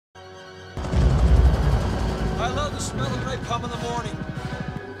I love the smell of napalm in the morning.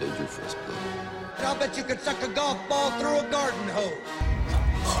 Dangerous, Bill. I'll bet you could suck a golf ball through a garden hose.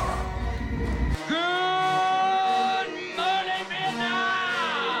 Good morning,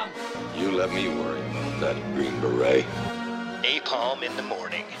 Vietnam! You let me worry about that Green Beret. Napalm in the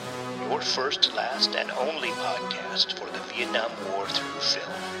Morning, your first, last, and only podcast for the Vietnam War through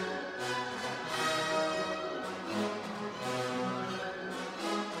film.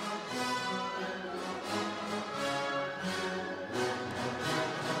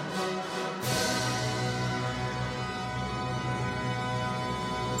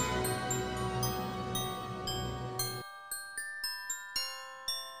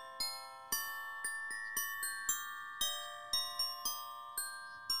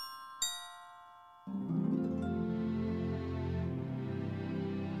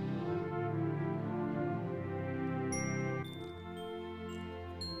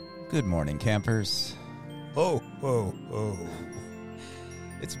 Good morning, campers. Oh.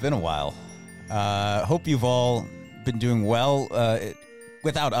 It's been a while. Hope you've all been doing well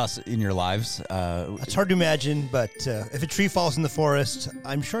without us in your lives. It's hard to imagine, but if a tree falls in the forest,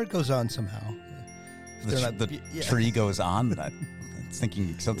 I'm sure it goes on somehow. The tree goes on. I'm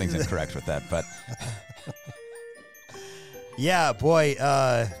thinking something's incorrect with that, but yeah, boy.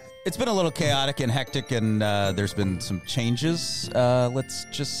 It's been a little chaotic and hectic, and there's been some changes. Let's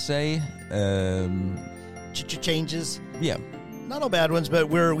just say, changes. Yeah, not all bad ones, but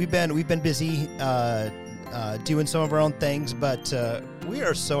we've been busy doing some of our own things. But we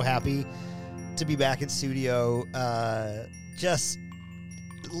are so happy to be back in studio. Just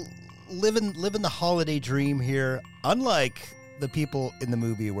living the holiday dream here, unlike the people in the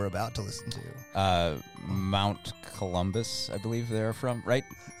movie we're about to listen to. Mount Columbus, I believe they're from, right?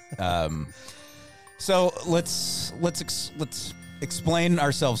 So let's explain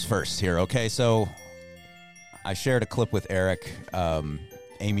ourselves first here, okay? So I shared a clip with Eric.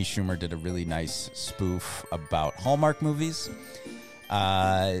 Amy Schumer did a really nice spoof about Hallmark movies.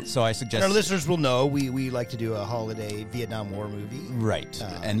 So I suggest... And our listeners will know we like to do a holiday Vietnam War movie. Right.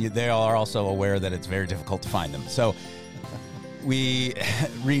 And they are also aware that it's very difficult to find them. So we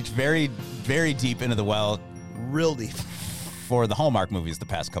reached very, very deep into the well. Real deep. For the Hallmark movies the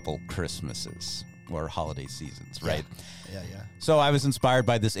past couple Christmases or holiday seasons, right? Yeah. So I was inspired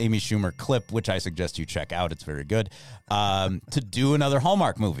by this Amy Schumer clip, which I suggest you check out. It's very good, to do another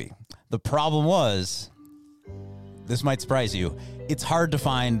Hallmark movie. The problem was, this might surprise you, it's hard to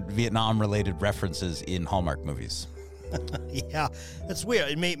find Vietnam-related references in Hallmark movies. Yeah, that's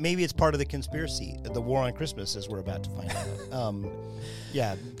weird. Maybe it's part of the conspiracy, the war on Christmas, as we're about to find out.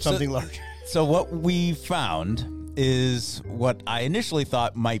 Yeah, something larger. So what we found is what I initially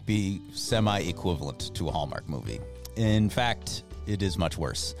thought might be semi-equivalent to a Hallmark movie. In fact, it is much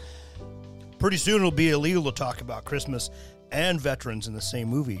worse. Pretty soon it'll be illegal to talk about Christmas and veterans in the same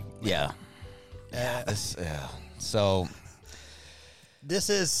movie. Yeah. So this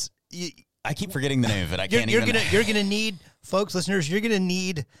is... I keep forgetting the name of it. You're gonna need, folks, listeners, you're gonna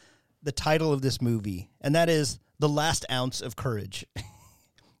need the title of this movie, and that is The Last Ounce of Courage.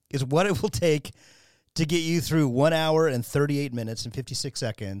 Is what it will take to get you through 1 hour and 38 minutes and 56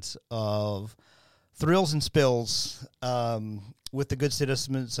 seconds of thrills and spills with the good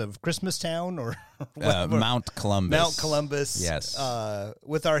citizens of Christmastown or Mount Columbus. Mount Columbus. Yes.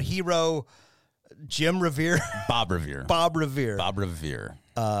 With our hero, Jim Revere. Bob Revere. Bob Revere.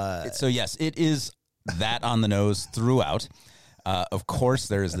 So, yes, it is that on the nose throughout. Of course,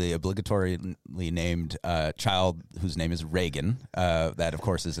 there's the obligatorily named child whose name is Reagan. That, of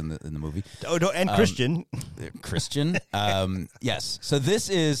course, is in the movie. Oh, no, and Christian. Christian. Yes. So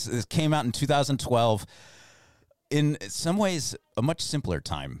this came out in 2012. In some ways, a much simpler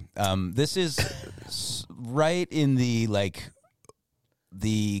time. This is right in the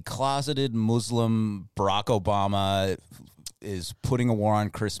closeted Muslim Barack Obama is putting a war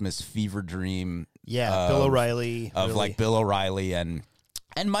on Christmas fever dream. Yeah, Bill O'Reilly. Bill O'Reilly and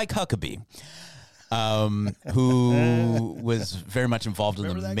Mike Huckabee, who was very much involved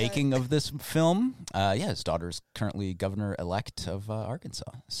in the making of this film. His daughter is currently governor-elect of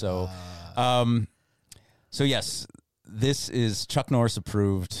Arkansas. So, yes, this is Chuck Norris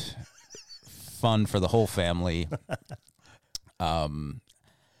approved, fun for the whole family.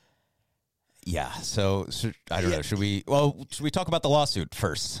 Yeah, so I don't know. Should we talk about the lawsuit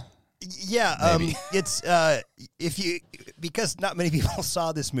first? Yeah, it's because not many people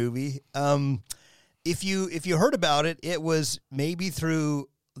saw this movie. If you heard about it, it was maybe through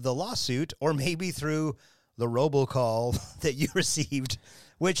the lawsuit or maybe through the robocall that you received,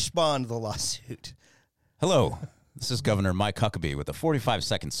 which spawned the lawsuit. Hello, This is Governor Mike Huckabee with a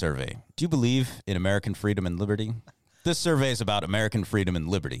 45-second survey. Do you believe in American freedom and liberty? This survey is about American freedom and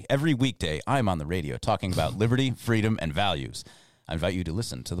liberty. Every weekday, I'm on the radio talking about liberty, freedom, and values. I invite you to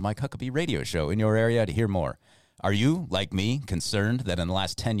listen to the Mike Huckabee radio show in your area to hear more. Are you, like me, concerned that in the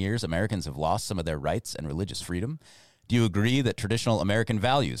last 10 years, Americans have lost some of their rights and religious freedom? Do you agree that traditional American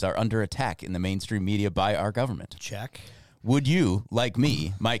values are under attack in the mainstream media by our government? Check. Would you, like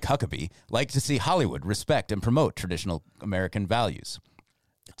me, Mike Huckabee, like to see Hollywood respect and promote traditional American values?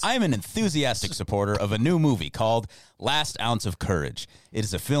 I am an enthusiastic supporter of a new movie called Last Ounce of Courage. It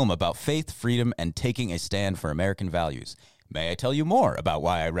is a film about faith, freedom, and taking a stand for American values. May I tell you more about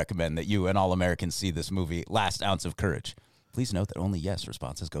why I recommend that you and all Americans see this movie, Last Ounce of Courage? Please note that only yes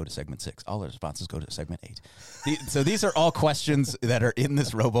responses go to segment 6. All responses go to segment 8. So these are all questions that are in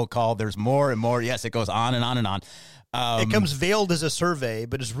this robocall. There's more and more. Yes, it goes on and on and on. It comes veiled as a survey,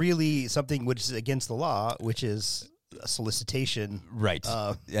 but it's really something which is against the law, which is a solicitation. Right.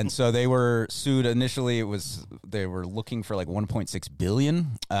 And so they were sued initially. They were looking for like $1.6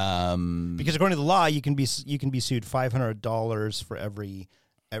 billion. Because according to the law, you can be sued $500 for every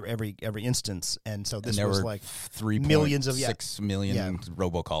instance, and so this was like 3.6 million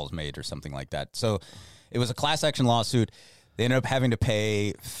robocalls made or something like that. So it was a class action lawsuit. They ended up having to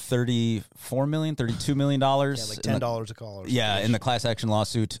pay $32 million. Yeah, like $10 a call. In the class action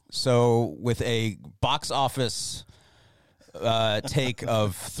lawsuit. So with a box office take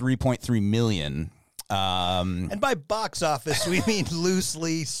of $3.3 million. And by box office, we mean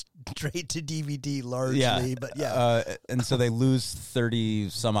loosely straight to DVD largely, but and so they lose 30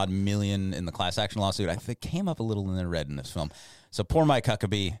 some odd million in the class action lawsuit. I think came up a little in the red in this film. So poor Mike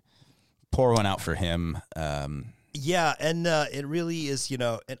Huckabee, pour one out for him. Yeah, and it really is,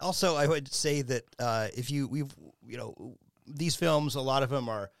 and also I would say that these films, a lot of them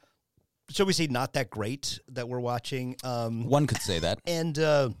are, shall we say, not that great that we're watching. One could say that.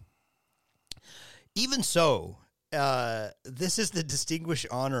 And even so, this is the distinguished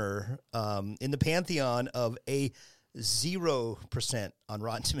honor in the pantheon of a 0% on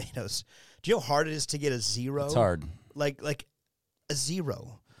Rotten Tomatoes. Do you know how hard it is to get a 0? It's hard. Like a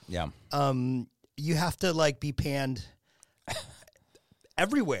 0. Yeah. You have to be panned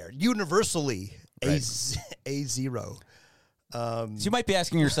everywhere, universally. Right. A 0. So you might be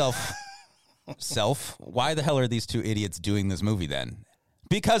asking yourself, why the hell are these two idiots doing this movie then?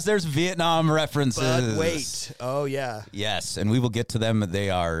 Because there's Vietnam references. But wait. Oh, yeah. Yes, and we will get to them.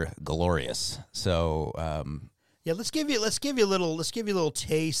 They are glorious. So, let's give you a little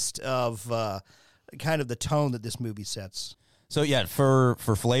taste of kind of the tone that this movie sets. So, yeah, for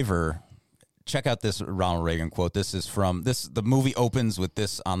flavor, check out this Ronald Reagan quote. This is from the movie opens with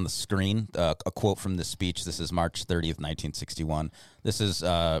this on the screen, a quote from this speech. This is March 30th, 1961. This is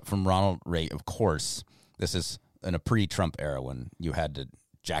from Ronald Reagan. Of course, this is in a pre-Trump era when you had to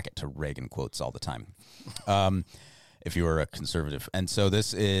jacket to Reagan quotes all the time, if you were a conservative. And so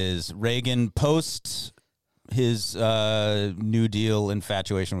this is Reagan post his New Deal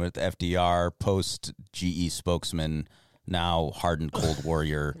infatuation with FDR, post GE spokesman, now hardened Cold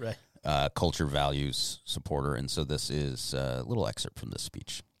Warrior, right. Culture values supporter. And so this is a little excerpt from this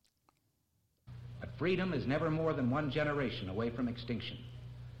speech. But freedom is never more than one generation away from extinction.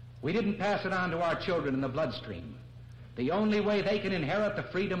 We didn't pass it on to our children in the bloodstream. The only way they can inherit the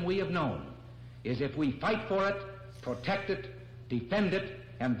freedom we have known is if we fight for it, protect it, defend it,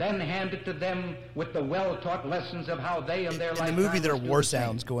 and then hand it to them with the well-taught lessons of how they and their life. In the movie, there are war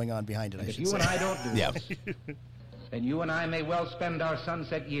sounds going on behind it, I should say. If you and I don't do this, then you and I may well spend our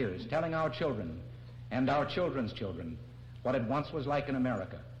sunset years telling our children and our children's children what it once was like in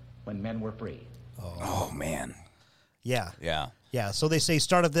America when men were free. Oh man. Yeah. Yeah. Yeah, so they say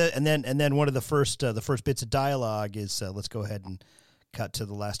start of the and then one of the first bits of dialogue is let's go ahead and cut to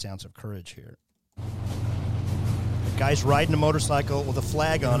the Last Ounce of Courage here. The guy's riding a motorcycle with a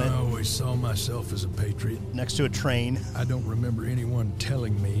flag on it. I always saw myself as a patriot. Next to a train. I don't remember anyone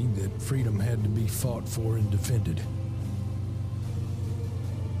telling me that freedom had to be fought for and defended.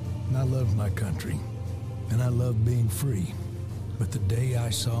 And I love my country, and I love being free. But the day I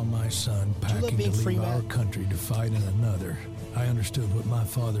saw my son packing to leave our country to fight in another, I understood what my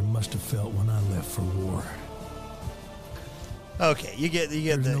father must have felt when I left for war. Okay, you get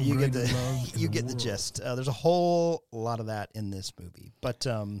the gist. There's a whole lot of that in this movie, but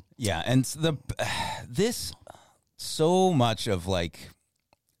yeah, and this so much of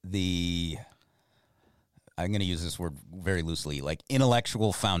the I'm going to use this word very loosely,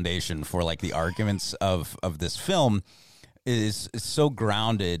 intellectual foundation for the arguments of this film is so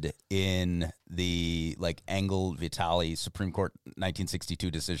grounded in the Engel Vitali Supreme Court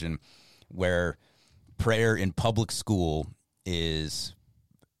 1962 decision, where prayer in public school is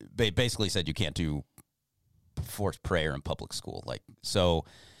basically said you can't do forced prayer in public school. Like, so,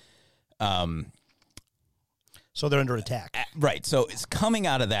 so they're under attack. Right. So it's coming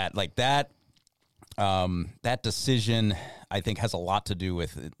out of that, like that, that decision, I think, has a lot to do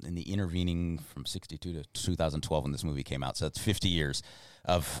with in the intervening from 62 to 2012 when this movie came out. So it's 50 years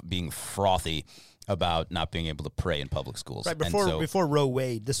of being frothy about not being able to pray in public schools. Right. Before Roe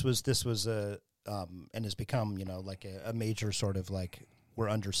Wade, this was a, and has become, like a major sort of like we're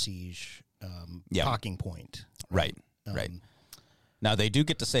under siege talking point. Right. Right. Now they do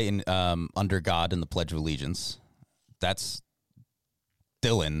get to say in under God in the Pledge of Allegiance. That's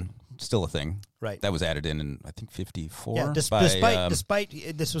still a thing. Right. That was added in I think 54. Yeah, despite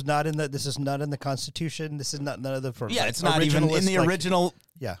this is not in the Constitution. This is not none of the it's not even in the original.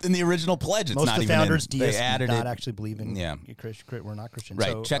 Yeah, in the original pledge, it's most not of the even founders they added not it. actually believe in. Yeah, we're not Christian.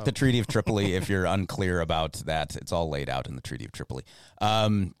 Right. So, check the Treaty of Tripoli if you're unclear about that. It's all laid out in the Treaty of Tripoli.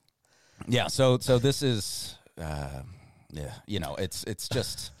 Yeah. So this is it's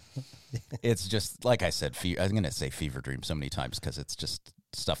just. It's just like I said. I'm going to say fever dream so many times because it's just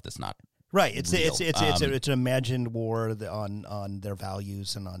stuff that's not right. It's real. It's an imagined war on their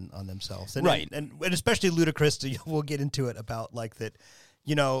values and on themselves. And, right, and especially ludicrous. We'll get into it about like that.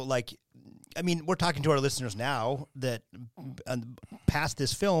 I mean, we're talking to our listeners now that past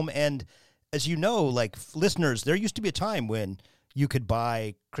this film, and as you know, like listeners, there used to be a time when you could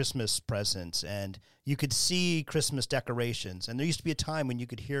buy Christmas presents and you could see Christmas decorations, and there used to be a time when you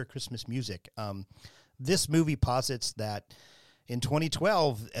could hear Christmas music. This movie posits that in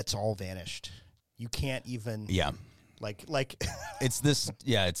 2012, it's all vanished. You can't even like it's this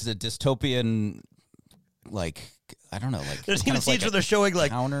it's a dystopian, like I don't know, like there's even scenes where they're showing like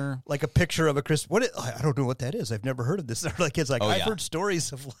counter, like a picture of a Christmas. I don't know what that is. I've never heard of this. Like it's like I've heard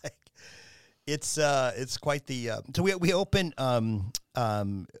stories of like. It's quite the so we open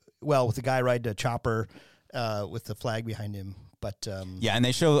with the guy riding a chopper with the flag behind him, but and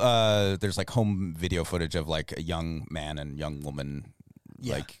they show there's like home video footage of like a young man and young woman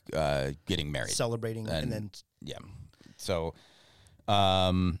like getting married, celebrating, and then so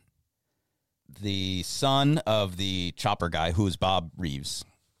the son of the chopper guy, who is Bob Reeves,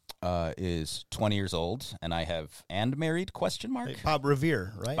 is 20 years old, and married ? Bob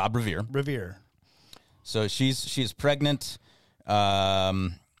Revere, right? Bob Revere. So she's pregnant,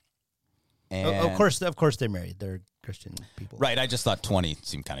 and of course they're married. They're Christian people, right? I just thought 20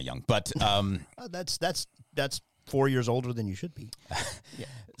 seemed kind of young, but that's 4 years older than you should be. Yeah.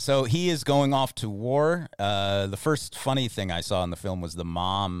 So he is going off to war. The first funny thing I saw in the film was the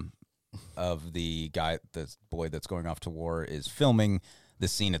mom of the boy that's going off to war is filming the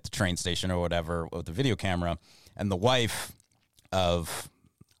scene at the train station or whatever with the video camera, and the wife of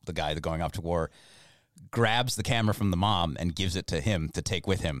the guy that's going off to war grabs the camera from the mom and gives it to him to take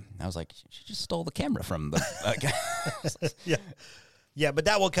with him. I was like, she just stole the camera from the Yeah, but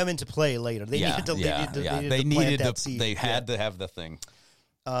that will come into play later. They needed to plant that seed. They had to have the thing.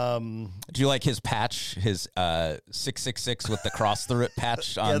 Do you like his patch, his 666 with the cross through it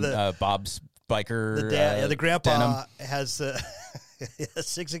patch on Bob's biker? The grandpa denim? has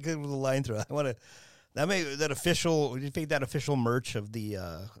 666 with a line through it. I want to. That may that official. Do you think that official merch of the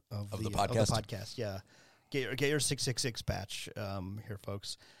podcast? Yeah, get your 666 patch here,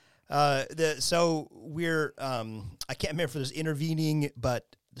 folks. So we're I can't remember if there's intervening, but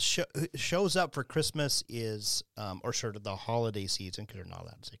shows up for Christmas is or sort of the holiday season, because you're not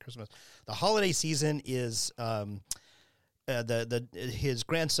allowed to say Christmas. The holiday season is his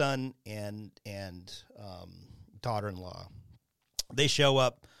grandson and daughter-in-law. They show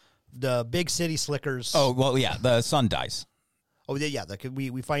up. The big city slickers. Oh, well, yeah, the son dies. Oh, yeah.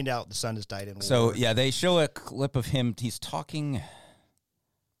 We find out the son has died in war. So, yeah, they show a clip of him. He's talking.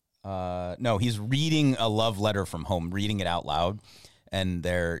 No, he's reading a love letter from home, reading it out loud. And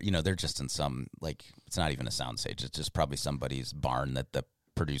they're just in some, like, it's not even a soundstage. It's just probably somebody's barn that the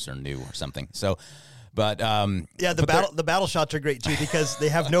producer knew or something. So, but the battle shots are great too, because they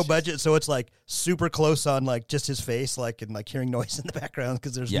have no budget, so it's like super close on like just his face, like, and like hearing noise in the background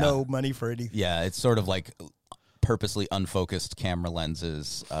because there's no money for anything. Yeah, it's sort of like purposely unfocused camera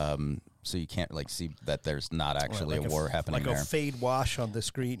lenses, so you can't like see that there's not actually a war happening there. Like a fade wash on the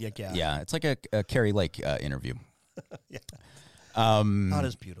screen. Yeah, it's like a Carrie Lake interview. Yeah, not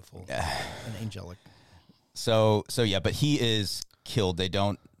as beautiful and angelic. So yeah, but he is killed. They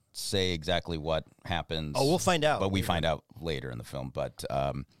don't say exactly what happens. Oh, we'll find out. But we find out later in the film. But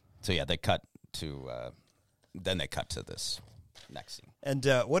so yeah, they cut to then they cut to this next scene. And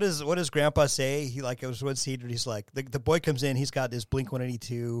what does Grandpa say? He like it was one scene where he's like the boy comes in. He's got this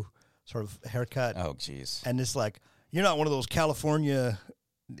Blink-182 sort of haircut. Oh, jeez. And it's like, you're not one of those California,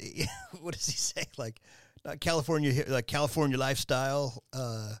 what does he say? Like, not California, like California lifestyle.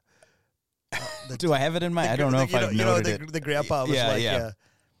 Do I have it in my? I don't know if I've noted it. The grandpa was yeah.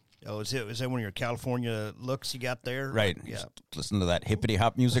 Oh, is that one of your California looks you got there? Right. Yeah. Just listen to that hippity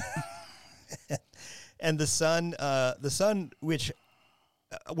hop music. And the son, which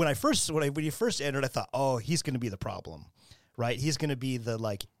when you first entered, I thought, oh, he's going to be the problem, right? He's going to be the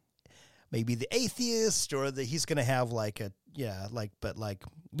like maybe the atheist, or he's going to have but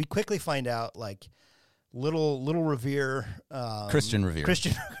we quickly find out like little Revere, Christian Revere,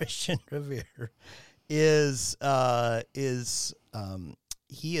 Christian Revere is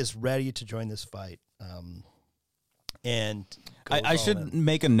he is ready to join this fight. And I should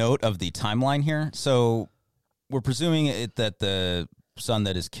make a note of the timeline here. So we're presuming that the son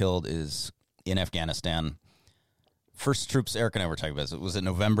that is killed is in Afghanistan. First troops Eric and I were talking about, was it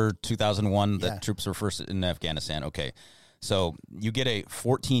November 2001 that troops were first in Afghanistan? Okay. So you get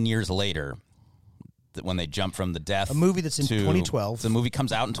 14 years later when they jump from the death. A movie that's in 2012. The movie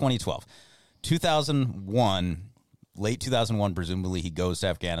comes out in 2012. 2001, late 2001, presumably he goes to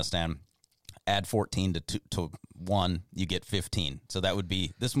Afghanistan. Add 14 to 1, you get 15. So that would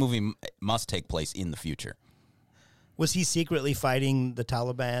be, this movie must take place in the future. Was he secretly fighting the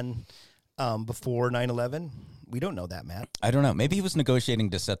Taliban before 9/11? We don't know that, Matt. I don't know. Maybe he was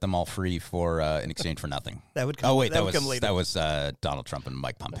negotiating to set them all free for in exchange for nothing. That would come. Oh wait, that would come later. That was Donald Trump and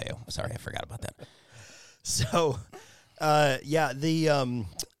Mike Pompeo. Sorry, I forgot about that. So,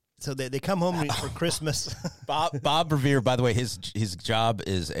 so they come home for Christmas. Bob Revere, by the way, his job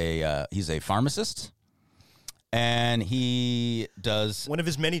is he's a pharmacist, and he does one of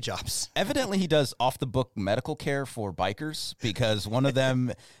his many jobs. Evidently, he does off the book medical care for bikers, because one of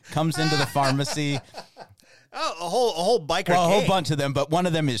them comes into the pharmacy. Oh, a whole biker gang. A whole bunch of them, but one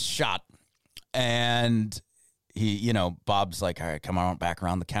of them is shot, and he, Bob's like, all right, come on back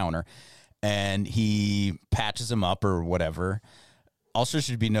around the counter, and he patches him up or whatever. Also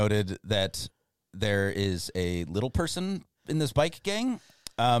should be noted that there is a little person in this bike gang,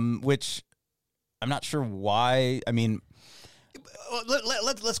 which I'm not sure why. I mean,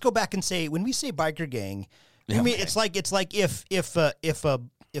 let's go back and say, when we say biker gang, I mean it's like if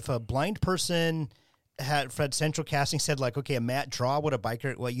a blind person had Fred Central Casting said like, okay, Matt, draw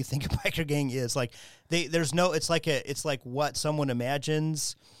what you think a biker gang is. Like it's like what someone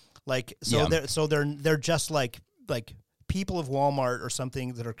imagines. Like they're just like people of Walmart or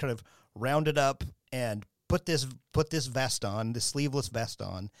something that are kind of rounded up and put this vest on, this sleeveless vest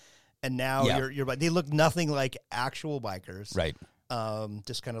on, and now you're they look nothing like actual bikers, right?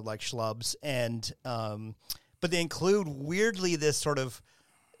 Just kind of like schlubs, and but they include weirdly this sort of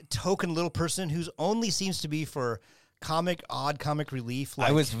token little person who's only seems to be for comic relief. Like,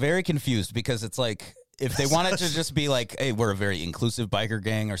 I was very confused because it's like, if they wanted to just be like, hey, we're a very inclusive biker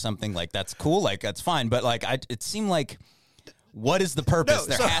gang or something, like that's cool, like that's fine, but like it seemed like, what is the purpose?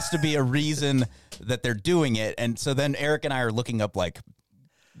 There has to be a reason that they're doing it. And so then Eric and I are looking up like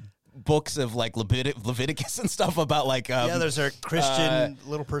books of like Leviticus and stuff about like there's a Christian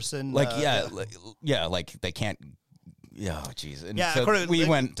little person like like they can't. Oh, geez. And so we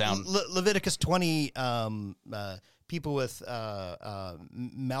went down Leviticus 20. People with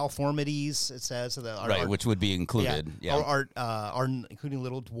malformities, it says, which would be included. Are including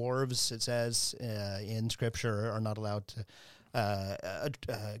little dwarves. It says in Scripture are not allowed to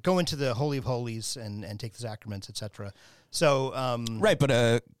go into the Holy of Holies and take the sacraments, etc. So but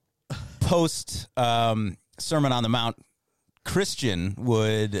a post Sermon on the Mount Christian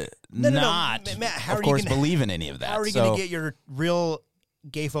would not, Matt, of course, believe in any of that. How are you going to get your real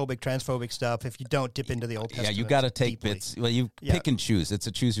gay-phobic, transphobic stuff if you don't dip into the Old Testament? Yeah, you got to take bits. Well, you pick and choose. It's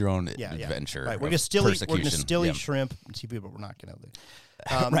a choose your own adventure. Right, we're going to still eat shrimp and seafood, but we're not going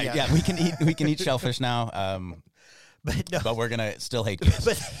to. We can eat shellfish now. But we're gonna still hate kids.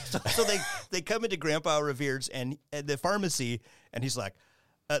 So they come into Grandpa Revere's and the pharmacy, and he's like,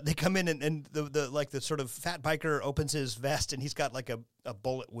 they come in and the sort of fat biker opens his vest and he's got like a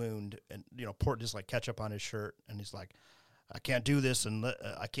bullet wound and pour just like ketchup on his shirt, and he's like, I can't do this, and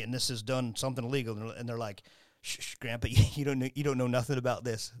I can't. And this is done something illegal, and they're like, shh, Grandpa, you don't know nothing about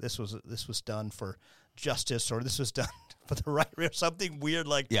this. This was done for justice, or this was done for the right, or something weird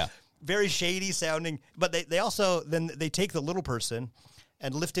like very shady sounding. But they also then they take the little person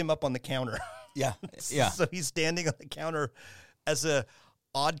and lift him up on the counter. Yeah. So he's standing on the counter as a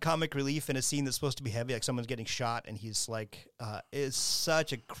odd comic relief in a scene that's supposed to be heavy, like someone's getting shot, and he's like, it's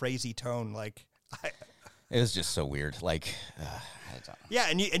such a crazy tone, like. It was just so weird, like. Yeah,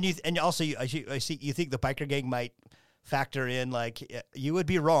 and also I see you think the biker gang might factor in like you would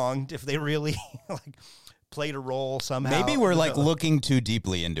be wronged if they really like played a role somehow. Maybe we're like looking too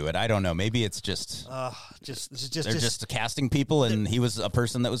deeply into it. I don't know. Maybe it's just they're just casting people, and he was a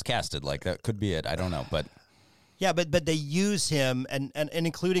person that was casted. Like that could be it. I don't know, but yeah, but they use him and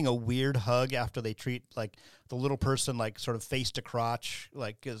including a weird hug after they treat like the little person like sort of face to crotch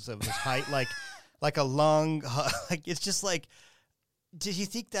like because of his height, like a long hug. Like it's just like. Did you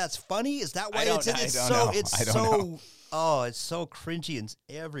think that's funny? Is that why it's so cringy in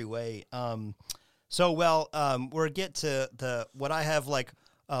every way. We'll get to the what I have like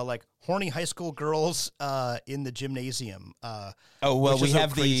horny high school girls in the gymnasium. We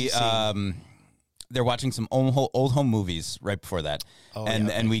have they're watching some old home movies right before that,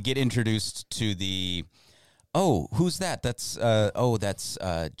 and we get introduced to the who's that? That's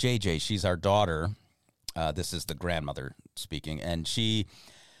JJ. She's our daughter. This is the grandmother speaking, and she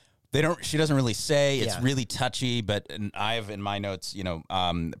doesn't really say. It's really touchy, but I have in my notes,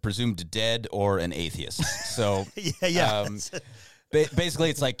 presumed dead or an atheist. So basically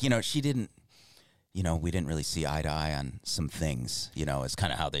it's like, she didn't, we didn't really see eye to eye on some things, is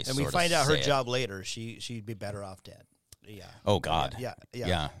kind of how they. And we find out her job later. She'd be better off dead. Yeah. Oh God.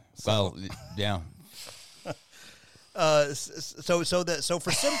 Yeah. Well, yeah. So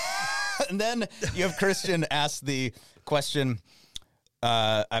for some. And then you have Christian ask the question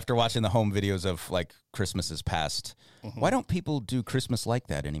after watching the home videos of like Christmases past. Why don't people do Christmas like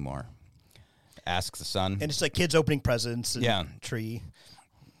that anymore? Asks the son. And it's like kids opening presents and tree.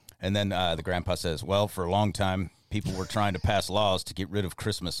 And then the grandpa says, well, for a long time, people were trying to pass laws to get rid of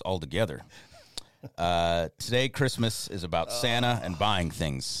Christmas altogether. Today, Christmas is about Santa and buying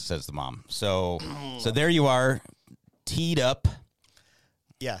things, says the mom. So there you are, teed up.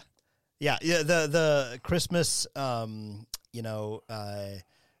 Yeah. Yeah, the Christmas, again,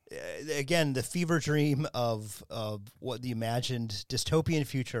 the fever dream of what the imagined dystopian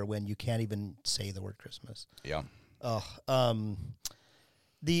future when you can't even say the word Christmas. Yeah. And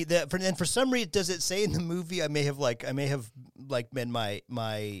for some reason, does it say in the movie? I may have been my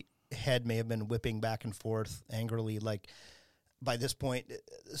head may have been whipping back and forth angrily, like. By this point,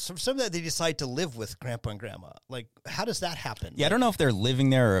 some that they decide to live with grandpa and grandma. Like, how does that happen? Yeah, I don't know if they're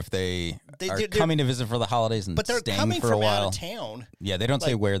living there or if they're coming to visit for the holidays and staying for a while. But they're coming from out of town. Yeah, they don't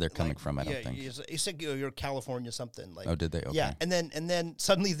say where they're coming from. I don't think. You said you're California something. Like, oh, did they? Okay. Yeah, and then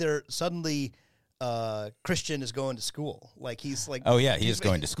suddenly Christian is going to school. Like he's like. Oh yeah, he is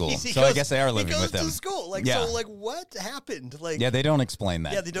going to school. So I guess they are living with them. He goes to school. Like so, like what happened? Like yeah, they don't explain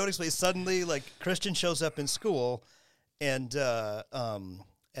that. Yeah, they don't explain. Suddenly, like Christian shows up in school. And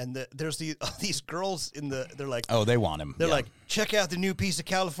there's these girls they're like, oh, they want him. They're like, check out the new piece of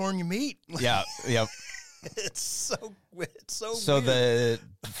California meat. Yeah, yep. It's so weird. So the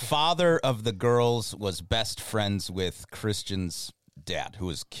father of the girls was best friends with Christian's dad, who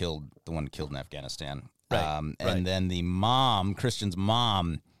was killed, the one killed in Afghanistan. Right. And then the mom, Christian's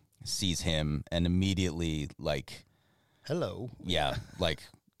mom, sees him and immediately like, hello. Yeah, like.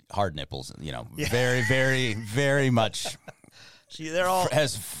 Hard nipples, very, very, very much. They're all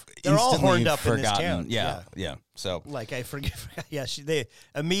horned up forgotten. In this town. Yeah. So, like I forget. Yeah, they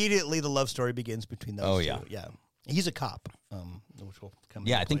immediately the love story begins between those. Oh two. yeah. He's a cop, which will come.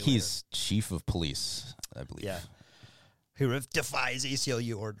 Yeah, I think he's chief of police. I believe. Yeah, who defies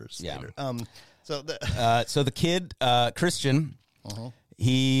ACLU orders. Yeah. Later. So the kid Christian,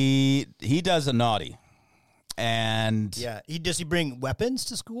 he does a naughty. And yeah, does he bring weapons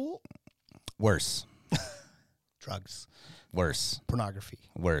to school? Worse. Drugs. Worse. Pornography.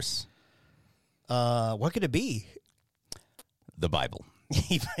 Worse. What could it be? The Bible.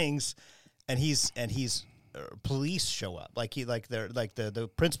 He brings, and he's police show up. The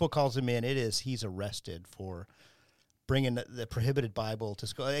principal calls him in. He's arrested for bringing the prohibited Bible to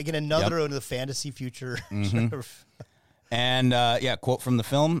school. Again, another one of the fantasy future. Mm-hmm. And quote from the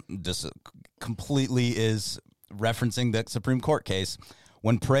film, just completely is referencing the Supreme Court case.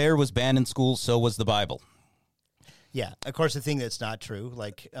 When prayer was banned in schools, so was the Bible. Yeah, of course, the thing that's not true.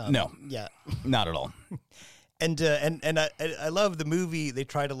 Like no, yeah, not at all. And I love the movie. They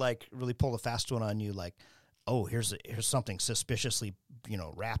try to like really pull a fast one on you. Like, oh, here's something suspiciously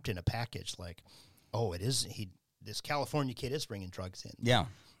wrapped in a package. Like, oh, it is this California kid is bringing drugs in. Yeah,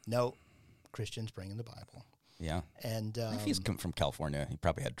 no, Christian's bringing the Bible. Yeah, and if he's come from California, he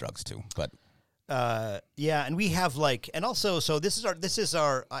probably had drugs too. But and we have and also I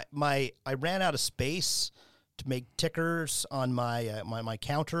ran out of space to make tickers on my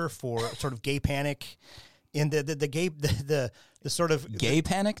counter for sort of gay panic, in the sort of gay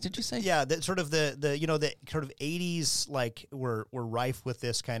panic. Did you say? Yeah, the sort of the sort of 80s were rife with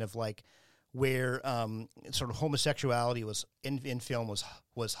this kind of like, where sort of homosexuality was in film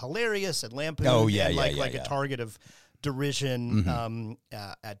was hilarious and lampooned. Oh, yeah, and yeah, like a target of derision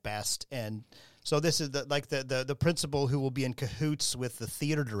at best. And so this is the principal who will be in cahoots with the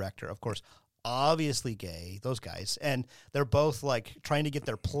theater director, of course, obviously gay, those guys, and they're both like trying to get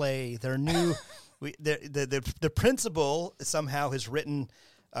their play, their new. The principal somehow has written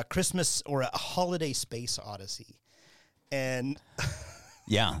a Christmas or a holiday space odyssey, and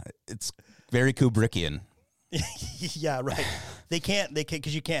yeah, it's very Kubrickian. Yeah, right. They can't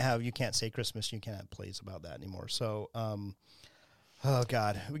because you can't say Christmas. You can't have plays about that anymore. So, oh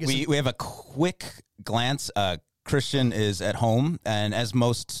God, we have a quick glance. Christian is at home, and as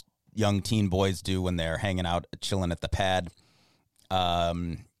most young teen boys do when they're hanging out, chilling at the pad,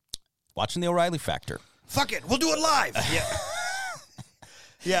 watching the O'Reilly Factor. Fuck it, we'll do it live. Yeah.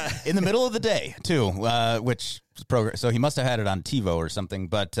 Yeah, in the middle of the day too, which program? So he must have had it on TiVo or something.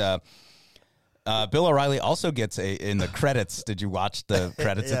 But Bill O'Reilly also gets in the credits. Did you watch the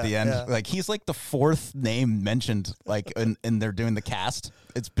credits at the end? Yeah. Like he's like the fourth name mentioned. Like and they're doing the cast.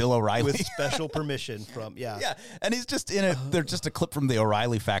 It's Bill O'Reilly with special permission from yeah, and he's just in it. There's just a clip from the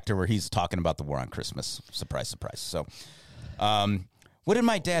O'Reilly Factor where he's talking about the war on Christmas. Surprise, surprise. So, what did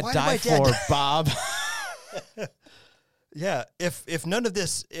my dad die for, Bob? Yeah, if none of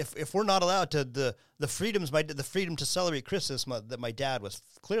this, if we're not allowed to the freedom to celebrate Christmas that my dad was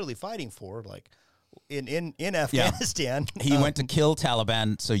clearly fighting for, like in Afghanistan, he went to kill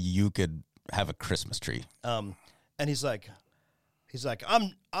Taliban so you could have a Christmas tree. And he's like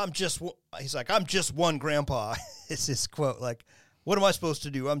I'm just one grandpa. It's his quote. Like, what am I supposed to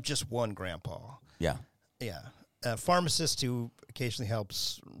do? I'm just one grandpa. Yeah. A pharmacist who occasionally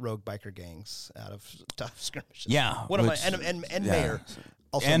helps rogue biker gangs out of tough skirmishes. Yeah. And mayor.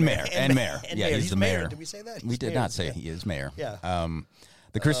 Also and mayor. Yeah, he's the mayor. Did we say that? We did not say he is mayor. Yeah.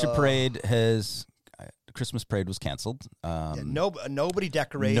 The Christian parade the Christmas parade was canceled. Nobody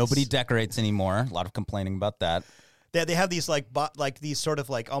decorates. Nobody decorates anymore. A lot of complaining about that. They have these like these sort of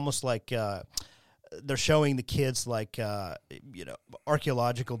like almost like they're showing the kids like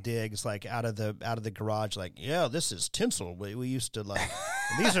archaeological digs like out of the garage, like, yeah, this is tinsel we used to like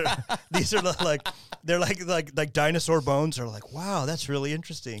these are like they're like dinosaur bones. Are like, wow, that's really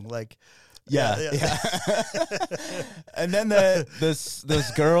interesting. Like yeah. And then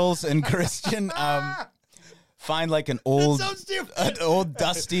those girls and Christian find like an old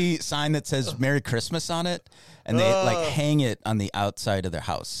dusty sign that says Merry Christmas on it. And they like hang it on the outside of their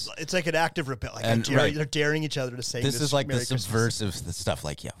house. It's like an active repel. Like they're daring each other to say this is like Merry the subversive stuff.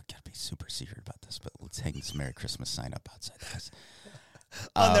 Like, yeah, we gotta be super secret about this, but let's hang this Merry Christmas sign up outside the house.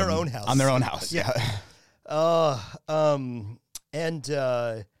 On their own house. On their own house. Yeah.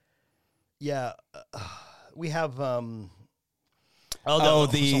 We have some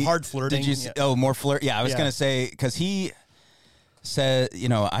hard flirting. Did you see, more flirt? Yeah, I was gonna say because he said,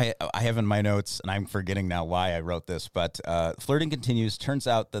 I have in my notes, and I'm forgetting now why I wrote this, but flirting continues. Turns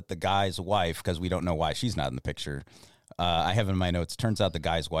out that the guy's wife, because we don't know why she's not in the picture, I have in my notes, turns out the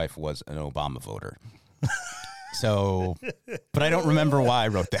guy's wife was an Obama voter. So, but I don't remember why I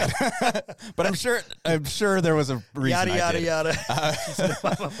wrote that. But I'm sure there was a reason. Yada. She's an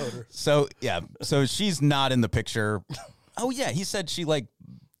Obama voter. So, yeah, so she's not in the picture. Oh, yeah, he said she like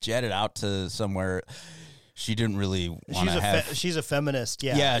jetted out to somewhere. She didn't really want to have. She's a feminist.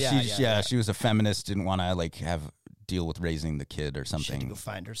 Yeah. She was a feminist. Didn't want to like deal with raising the kid or something. She had to go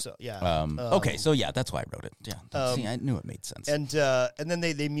find herself. Yeah. Okay. So yeah, that's why I wrote it. Yeah. See, I knew it made sense. And then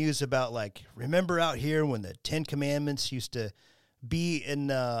they muse about like, remember out here when the 10 Commandments used to be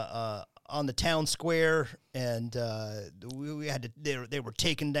in on the town square, and we had to. They were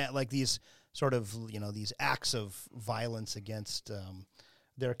taken down, like these sort of these acts of violence against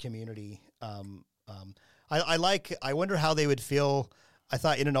their community. I wonder how they would feel. I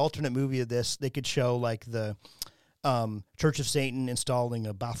thought in an alternate movie of this, they could show like the Church of Satan installing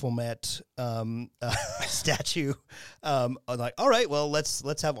a Baphomet statue. Like, all right, well,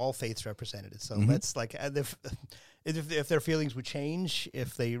 let's have all faiths represented. So let's like if their feelings would change,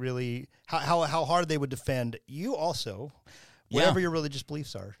 if they really how hard they would defend you. Also, whatever your religious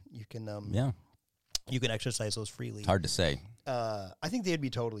beliefs are, you can you can exercise those freely. It's hard to say. I think they'd be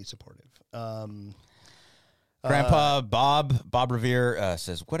totally supportive. Grandpa Bob Revere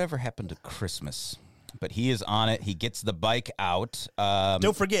says, whatever happened to Christmas? But he is on it. He gets the bike out.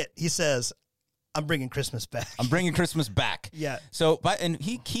 Don't forget, he says, I'm bringing Christmas back. I'm bringing Christmas back. Yeah. So, and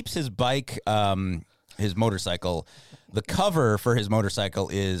he keeps his bike, his motorcycle. The cover for his motorcycle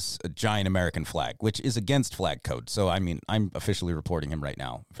is a giant American flag, which is against flag code. So, I mean, I'm officially reporting him right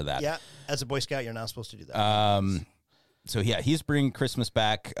now for that. Yeah. As a Boy Scout, you're not supposed to do that. he's bringing Christmas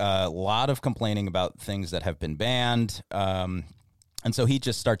back. A lot of complaining about things that have been banned. And so he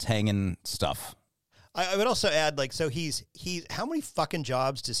just starts hanging stuff. I would also add, like, so he's how many fucking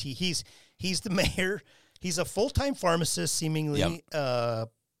jobs does he's the mayor. He's a full-time pharmacist, seemingly,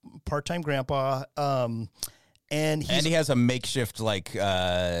 part-time grandpa. And he has a makeshift, like,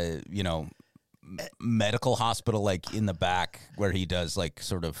 medical hospital, like, in the back where he does, like,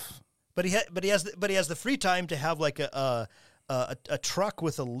 sort of. But he has the free time to have, like, a truck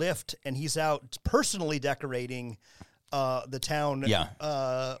with a lift, and he's out personally decorating the town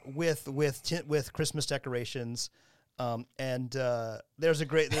with Christmas decorations. And there's a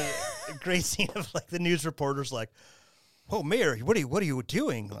great scene of, like, the news reporters like, "Oh, Mayor, what are you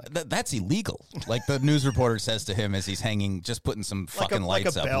doing?" Like, that's illegal. Like the news reporter says to him as he's hanging, just putting some fucking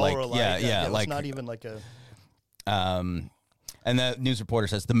lights like a up. bell Like, or a light. like it's not even like a. And the news reporter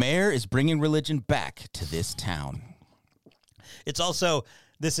says the mayor is bringing religion back to this town. It's also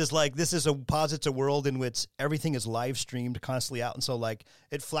posits a world in which everything is live streamed constantly out, and so, like,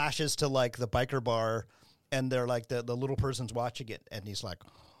 it flashes to, like, the biker bar, and they're like the little person's watching it, and he's like,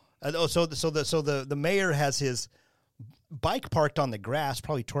 so the mayor has his bike parked on the grass,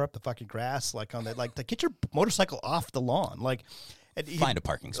 probably tore up the fucking grass, like, on the, like, to get your motorcycle off the lawn, like, and find a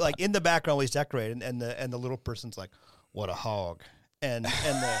parking spot. Like, in the background while he's decorating, and the little person's like, "What a hog," and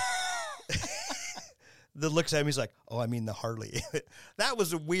the looks at him, he's like, "Oh, I mean the Harley." That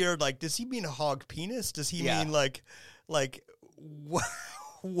was a weird, like, does he mean hog penis? Does he mean like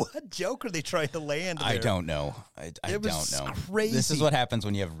what joke are they trying to land there? I don't know. I don't know. Crazy. This is what happens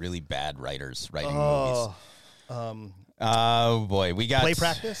when you have really bad writers writing movies. Oh boy, we got Play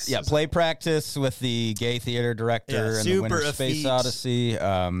Practice. Yeah, Play Practice with the gay theater director and the Winter Space Odyssey.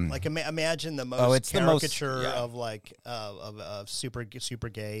 Like, imagine the most caricature of like of super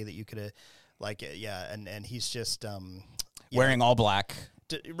gay that you could and he's just wearing all black.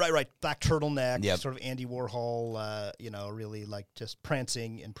 Right, black turtleneck, sort of Andy Warhol, really, like, just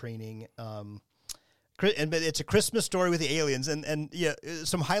prancing and preening. But it's a Christmas Story with the aliens, and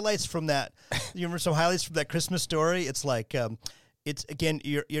some highlights from that. You remember some highlights from that Christmas Story? It's like, it's, again,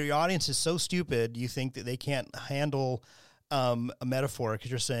 your audience is so stupid, you think that they can't handle a metaphor, because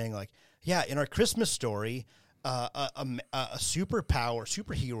you're saying, like, in our Christmas Story, a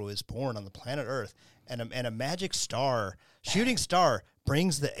superhero is born on the planet Earth, and a magic star, shooting star,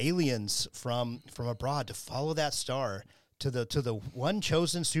 brings the aliens from abroad to follow that star to the one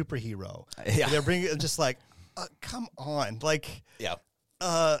chosen superhero. Yeah. They're bringing, just like, come on, like,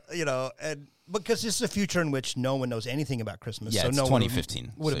 and because this is a future in which no one knows anything about Christmas. Yeah, so it's no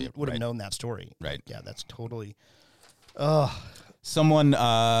 2015. would have known that story. Right. Yeah, that's totally. Someone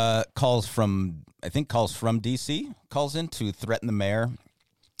calls from DC, calls in to threaten the mayor.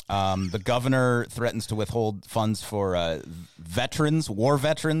 The governor threatens to withhold funds for war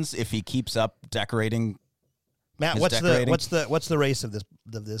veterans, if he keeps up decorating. Matt, what's the race of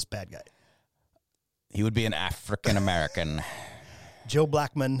this bad guy? He would be an African American. Joe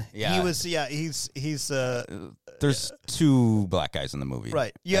Blackman. Yeah. He was. Yeah, he's. There's two black guys in the movie,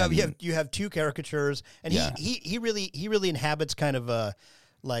 right? You have two caricatures, and he really inhabits kind of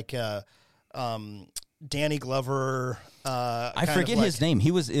Danny Glover. I forget his name. He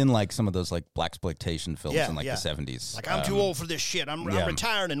was in, like, some of those, like, blaxploitation films in, like, the 70s. Like, I'm too old for this shit. I'm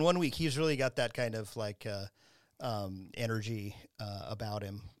retiring in 1 week. He's really got that kind of, like, energy about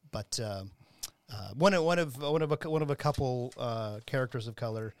him. But one of a couple characters of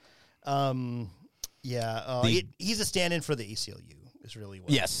color. He's a stand-in for the ACLU. Is really what.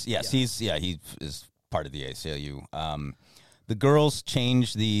 Yes. He is part of the ACLU. The girls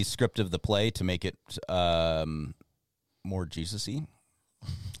changed the script of the play to make it more Jesus-y,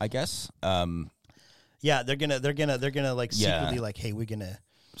 I guess. They're gonna like secretly like, hey, we're gonna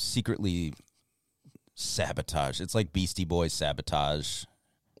secretly sabotage. It's like Beastie Boys sabotage.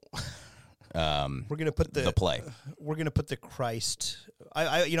 We're gonna put the play. We're gonna put the Christ.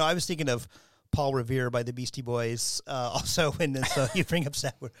 I was thinking of Paul Revere by the Beastie Boys. Also, and so you bring up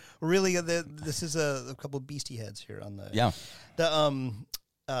We're really this is a couple of Beastie heads here on the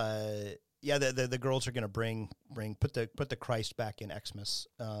the girls are gonna put the Christ back in Xmas.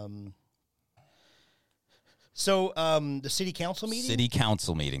 So the city council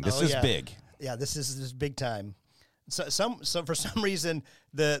meeting. This is big. Yeah, this is big time. So for some reason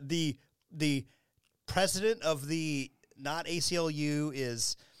the president of the not ACLU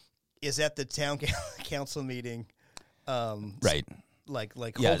is at the town council meeting, right? Like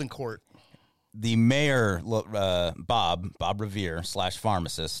holding court. The mayor, Bob Revere /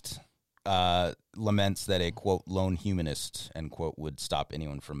 pharmacist, laments that a quote lone humanist end quote would stop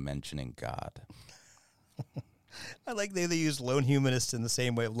anyone from mentioning God. I like they use lone humanists in the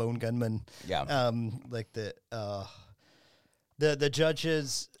same way of lone gunmen. Yeah. Like the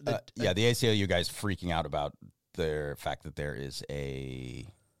judges. The ACLU guys freaking out about the fact that there is a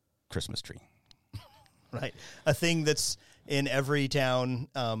Christmas tree. Right. A thing that's in every town,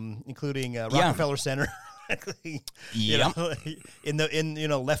 including Rockefeller Center.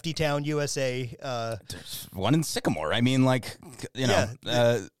 In Lefty Town, USA. There's one in Sycamore. I mean, like,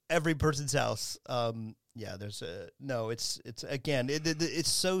 every person's house. There's it's again, it's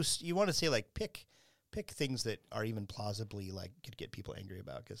so, you want to say like pick things that are even plausibly like could get people angry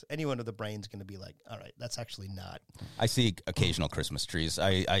about, because anyone with a brain's going to be like, all right, that's actually not. I see occasional Christmas trees.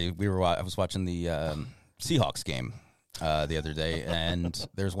 I was watching the Seahawks game the other day, and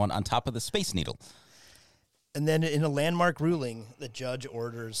there's one on top of the Space Needle. And then in a landmark ruling, the judge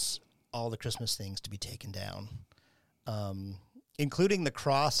orders all the Christmas things to be taken down, including the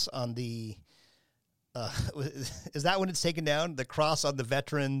cross on the. Is that when it's taken down? The cross on the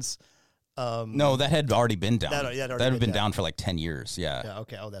veterans. No, that had already been down. That had been down for like 10 years. Yeah. Yeah.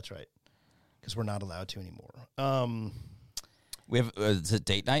 Okay. Oh, that's right. Because we're not allowed to anymore. We have is it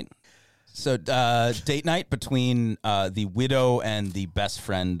date night? So date night between the widow and the best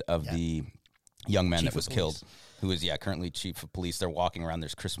friend of the young man that was killed, who is currently chief of police. They're walking around.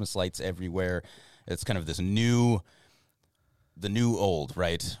 There's Christmas lights everywhere. It's kind of this the new old,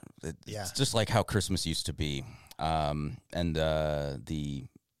 right? It's just like how Christmas used to be. And the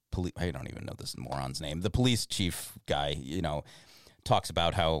police, I don't even know this moron's name. The police chief guy, talks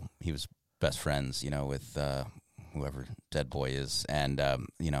about how he was best friends, with whoever Dead Boy is, and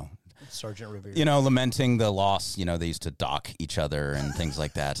Sergeant Rivera. Lamenting the loss. They used to dock each other and things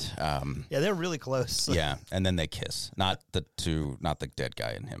like that. They're really close. Yeah, and then they kiss. Not the dead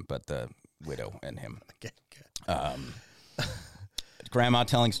guy and him, but the widow and him. Okay. Grandma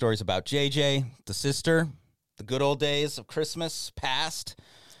telling stories about JJ, the sister, the good old days of Christmas past.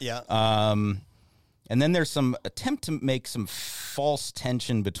 Yeah. And then there's some attempt to make some false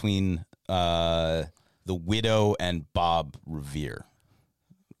tension between the widow and Bob Revere.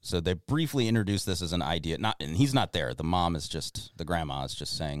 So they briefly introduced this as an idea. And he's not there. The grandma is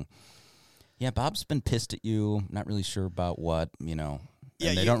just saying, yeah, Bob's been pissed at you. Not really sure about what, And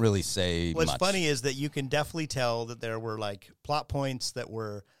they don't really say What's much. funny is that you can definitely tell that there were like plot points that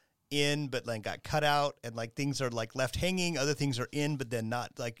were in, but like got cut out, and like things are like left hanging. Other things are in, but then not.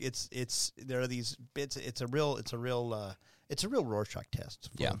 Like there are these bits. It's a real Rorschach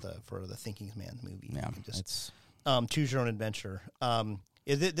test for the Thinking Man's movie. Yeah, it's choose your own adventure.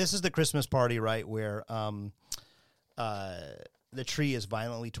 This is the Christmas party, right, where the tree is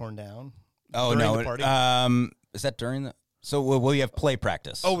violently torn down. Oh no! The party? Is that during the? So we have play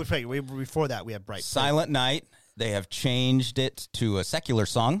practice. Oh, before that we have Silent Night. They have changed it to a secular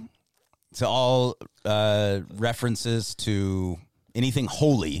song. So all references to anything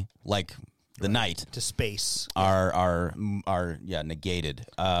holy, like the night, to space, are negated.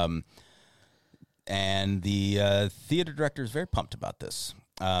 And the theater director is very pumped about this.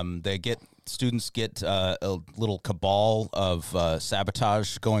 Students get a little cabal of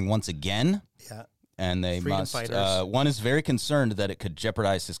sabotage going once again. Yeah. And they must. One is very concerned that it could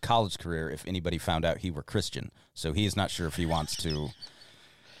jeopardize his college career if anybody found out he were Christian. So he is not sure if he wants to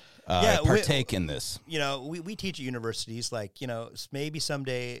partake in this. We teach at universities, like, maybe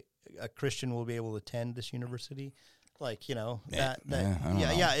someday a Christian will be able to attend this university. Like, it's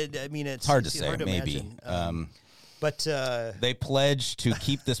hard to say, maybe. But they pledge to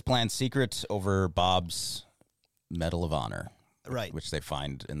keep this plan secret over Bob's Medal of Honor, right? Which they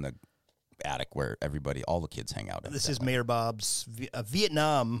find in the attic where all the kids hang out. This is Mayor Bob's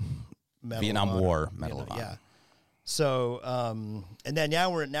Vietnam War Medal of Honor. Yeah. So, and then now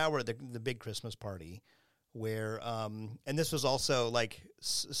we're at the big Christmas party, where and this was also like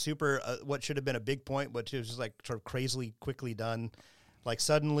super what should have been a big point, but it was just like sort of crazily quickly done. Like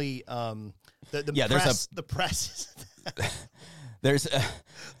suddenly, the press there's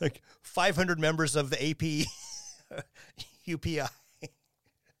like 500 members of the AP UPI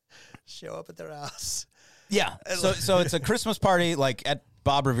show up at their house. Yeah, so it's a Christmas party like at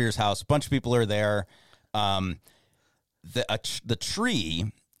Bob Revere's house. A bunch of people are there. The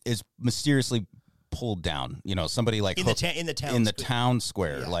tree is mysteriously pulled down. Somebody like in the town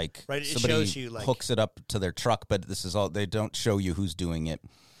square. Yeah. Like right. It somebody shows you, like, hooks it up to their truck, but this is all. They don't show you who's doing it.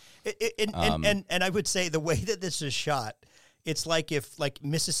 And I would say the way that this is shot, it's like if like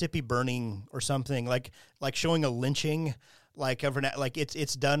Mississippi Burning or something, like showing a lynching. Like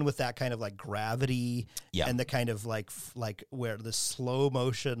it's done with that kind of like gravity and the kind of like where the slow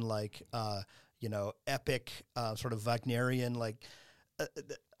motion, like epic sort of Wagnerian, like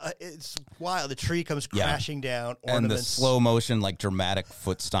it's wild. The tree comes Yeah. crashing down. And the Ornaments, slow motion, like dramatic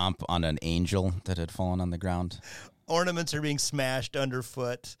foot stomp on an angel that had fallen on the ground. ornaments are being smashed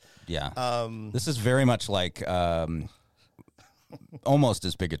underfoot. Yeah. This is very much like almost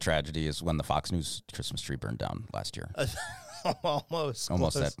as big a tragedy as when the Fox News Christmas tree burned down last year. Almost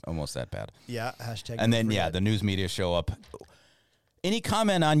that bad. Yeah. Hashtag. And then, the news media show up. Any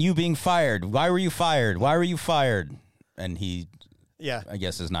comment on you being fired? Why were you fired? Why were you fired? And he, I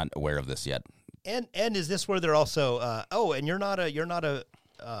guess, is not aware of this yet. And is this where they're also? And you're not a.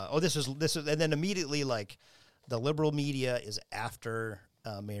 This is, and then immediately like, the liberal media is after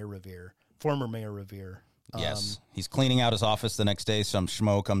Mayor Revere, former Mayor Revere. Yes, he's cleaning out his office the next day. Some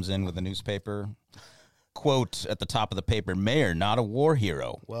schmo comes in with a newspaper. Quote at the top of the paper: "Mayor, not a war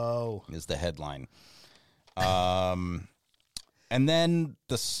hero." Whoa, is the headline. And then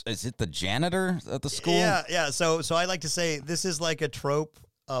is it the janitor at the school? Yeah. So I like to say this is like a trope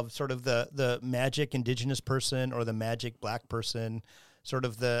of sort of the magic indigenous person or the magic black person, sort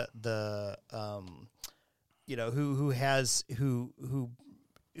of the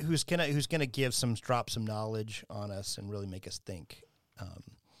who's gonna give drop some knowledge on us and really make us think.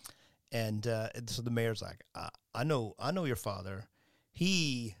 And so the mayor's like, I know your father.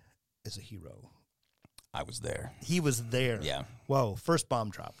 He is a hero. I was there. He was there. Yeah. Whoa, first bomb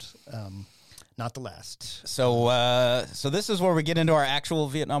dropped. Not the last. So this is where we get into our actual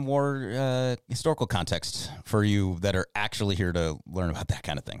Vietnam War historical context for you that are actually here to learn about that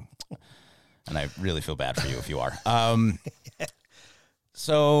kind of thing. And I really feel bad for you if you are.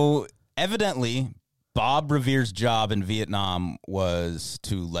 So evidently, Bob Revere's job in Vietnam was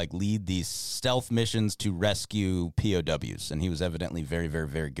to lead these stealth missions to rescue POWs, and he was evidently very, very,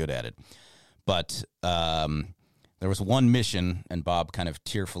 very good at it. But there was one mission, and Bob kind of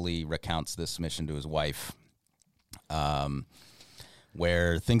tearfully recounts this mission to his wife,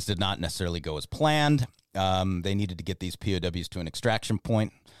 where things did not necessarily go as planned. They needed to get these POWs to an extraction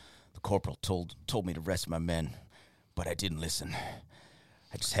point. The corporal told me to rest my men, but I didn't listen.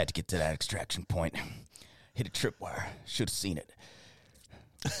 I just had to get to that extraction point. Hit a tripwire. Should have seen it.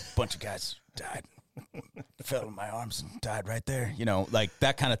 Bunch of guys died. Fell in my arms and died right there.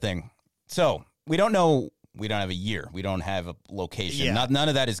 That kind of thing. So we don't know. We don't have a year. We don't have a location. Yeah. None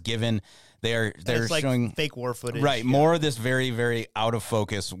of that is given. They're showing fake war footage. Right. Yeah. More of this very, very out of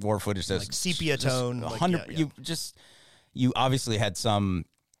focus war footage. That's sepia tone. 100. You obviously had some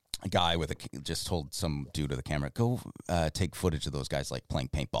guy just told some dude with a camera, go take footage of those guys playing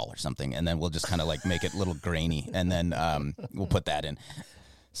paintball or something, and then we'll just kind of make it a little grainy, and then we'll put that in.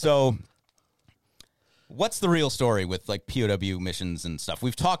 So what's the real story with POW missions and stuff?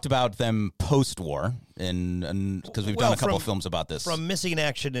 We've talked about them post-war, because we've done a couple of films about this. From Missing in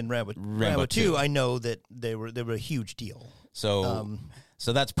Action and Rambo 2, I know that they were a huge deal. So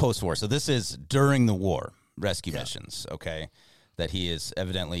that's post-war. So this is during the war rescue missions. Okay. That he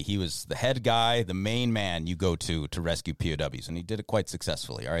was the head guy, the main man you go to rescue POWs, and he did it quite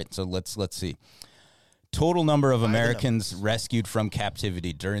successfully. All right, so let's see. Total number of Americans rescued from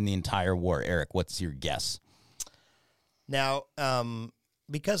captivity during the entire war. Eric, what's your guess? Now,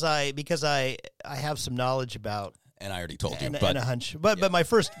 because I have some knowledge about, and I already told you, and a hunch, but my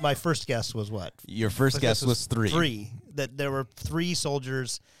first guess was what? Your first guess was 3. 3. That there were 3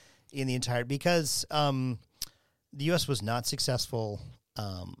 soldiers in the entire, because the U.S. was not successful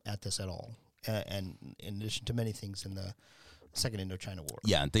at this at all, and in addition to many things in the Second Indochina War.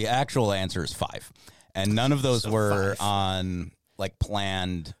 Yeah, the actual answer is 5, and none of those were 5. on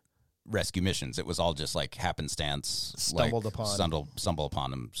planned rescue missions. It was all just happenstance, stumble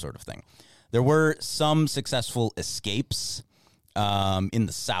upon them sort of thing. There were some successful escapes in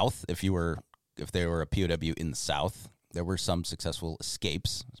the South. If they were a POW in the South, there were some successful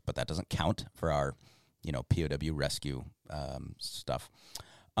escapes, but that doesn't count for our POW rescue stuff.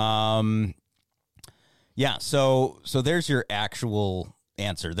 So there's your actual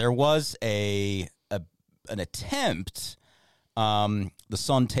answer. There was an attempt, the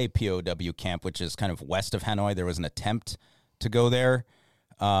Son Tay POW camp, which is kind of west of Hanoi. There was an attempt to go there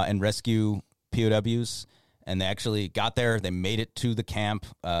and rescue POWs, and they actually got there. They made it to the camp,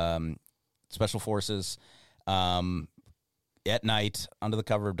 special forces, at night, under the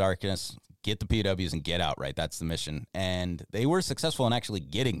cover of darkness, get the POWs and get out, right? That's the mission. And they were successful in actually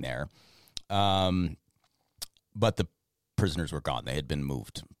getting there. But the prisoners were gone. They had been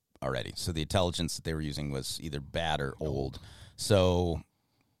moved already. So the intelligence that they were using was either bad or old. So,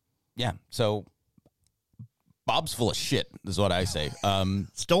 yeah. So Bob's full of shit is what I say.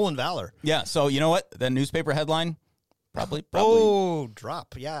 Stolen valor. Yeah. So you know what? That newspaper headline? Probably. Oh,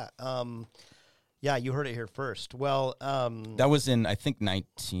 drop. Yeah. Yeah, you heard it here first. Well, that was in, I think,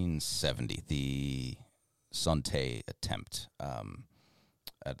 1970, the Son Tay attempt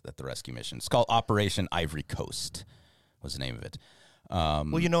at the rescue mission. It's called Operation Ivory Coast was the name of it.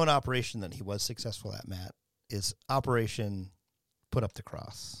 Well, you know, an operation that he was successful at, Matt, is Operation Put Up the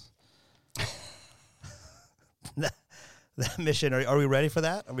Cross. that mission, are we ready for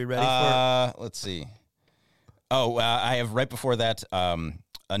that? Are we ready for Let's see. Oh, I have right before that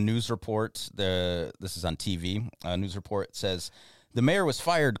a news report. This is on TV. A news report says the mayor was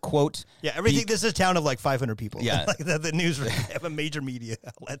fired, quote. Yeah, everything. This is a town of like 500 people. Yeah. Like the news have a major media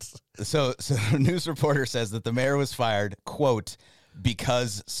outlets. So the news reporter says that the mayor was fired, quote,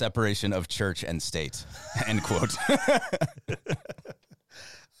 because separation of church and state, end quote.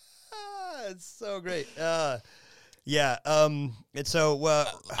 It's so great. Yeah. And so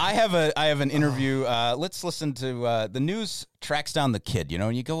I have an interview. Let's listen to the news tracks down the kid. You know,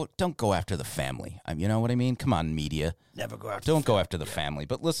 and you don't go after the family. You know what I mean? Come on, media. Never go after. Don't go after the family.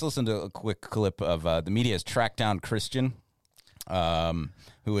 But let's listen to a quick clip of the media has tracked down Christian,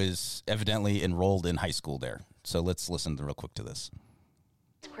 who is evidently enrolled in high school there. So let's listen real quick to this.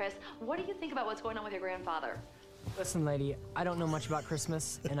 Chris, what do you think about what's going on with your grandfather? Listen, lady, I don't know much about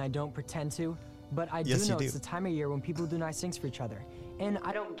Christmas, and I don't pretend to, but I do know it's the time of year when people do nice things for each other. And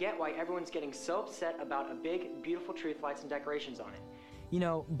I don't get why everyone's getting so upset about a big, beautiful tree with lights and decorations on it. You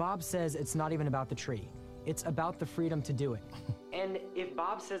know, Bob says it's not even about the tree. It's about the freedom to do it. And if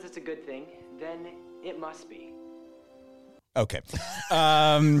Bob says it's a good thing, then it must be. Okay.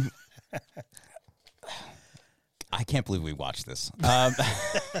 I can't believe we watched this. Yeah,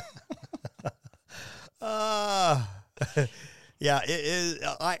 it is.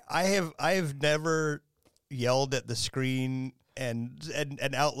 I have never yelled at the screen and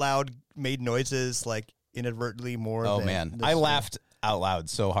out loud made noises like inadvertently more. Oh than man, this I laughed out loud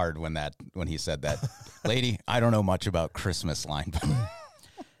so hard when he said that. Lady, I don't know much about Christmas line.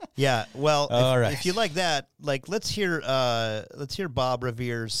 Yeah, well, all right. If you like that, like let's hear Bob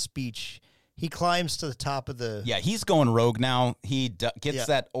Revere's speech. He climbs to the top of the... Yeah, he's going rogue now. He gets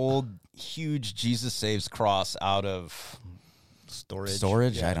that old, huge Jesus Saves cross out of...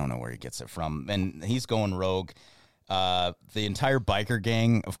 Storage? Yeah. I don't know where he gets it from. And he's going rogue. The entire biker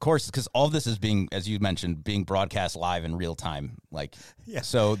gang, of course, because all of this is being, as you mentioned, being broadcast live in real time. Like, yeah.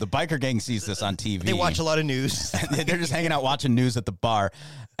 So the biker gang sees this on TV. They watch a lot of news. They're just hanging out watching news at the bar.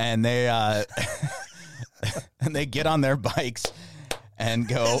 And they, and they get on their bikes and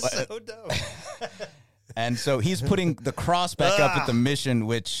go. That's so dope. And so he's putting the cross back up at the mission,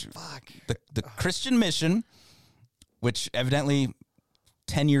 which the Christian mission, which evidently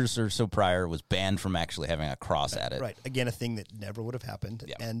 10 years or so prior was banned from actually having a cross at it. Right. Again, a thing that never would have happened.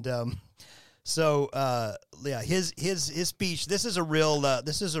 Yeah. And his speech. This is a real.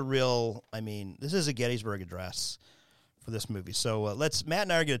 This is a Gettysburg Address for this movie. So Matt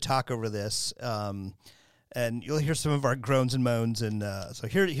and I are going to talk over this. And you'll hear some of our groans and moans. And so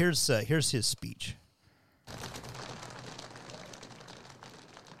here's his speech.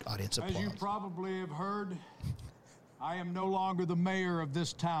 Audience applause. As you probably have heard, I am no longer the mayor of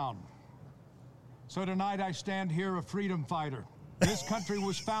this town. So tonight I stand here a freedom fighter. This country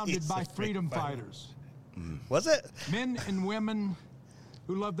was founded by freedom fighters. Was it? Men and women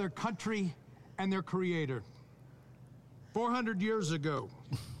who love their country and their creator. 400 years ago,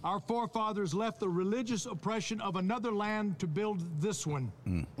 our forefathers left the religious oppression of another land to build this one.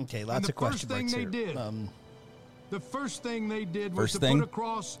 Okay, lots of question marks here. The first thing they did was to put a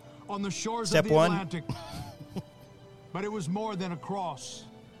cross on the shores Step of the one. Atlantic. But it was more than a cross.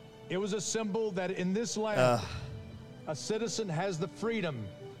 It was a symbol that in this land, a citizen has the freedom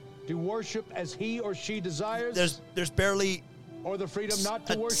to worship as he or she desires. There's barely or the freedom not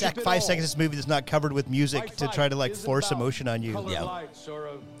to worship at 5 all. seconds of this movie that's not covered with music to try to like force about emotion on you. Colored lights or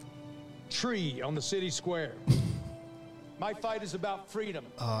a tree on the city square. My fight is about freedom.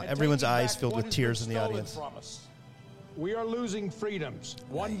 and Everyone's taking eyes back filled what with has been tears in the stolen audience. from us. We are losing freedoms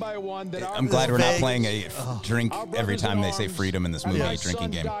one by one. That I'm glad we're not playing a our drink every brothers time in they say arms freedom in this and movie, my drinking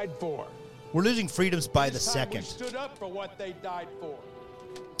son game. died for. We're losing freedoms by the This time second. We stood up for what they died for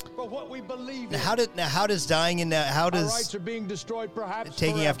what we believe in. How does dying in that? How Our does rights are being destroyed, perhaps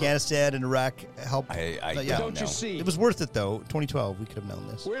taking forever. Afghanistan and Iraq help? I yeah. Don't you see? It was worth it though. 2012, we could have known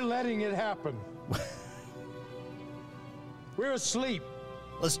this. We're letting it happen. We're asleep.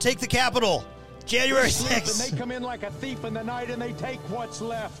 Let's take the Capitol, January We're asleep, 6th. and they come in like a thief in the night and they take what's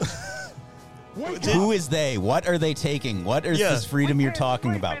left. Wake Who up. is they? What are they taking? What is this freedom you're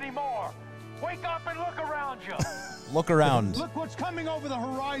talking about? Anymore. Wake up and look around you. Look around. Look what's coming over the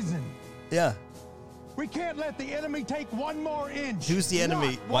horizon. Yeah. We can't let the enemy take one more inch. Who's the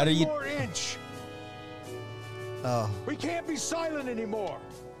enemy? Not Why one do you- more inch. Oh. We can't be silent anymore.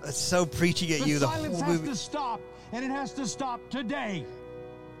 It's so preaching at you. The silence whole has movie. to stop, and it has to stop today.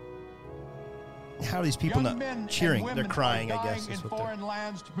 How are these people Young not men cheering? and They're women crying, are I dying guess. Is in what foreign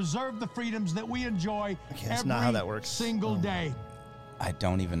lands to preserve the freedoms that we enjoy that's every not how that works. single day. I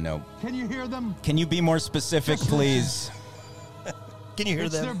don't even know. Can you hear them? Can you be more specific, please? Can you hear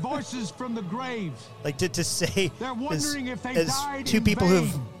It's them? their voices from the grave. Like to say, They're wondering if they as died two in people vain.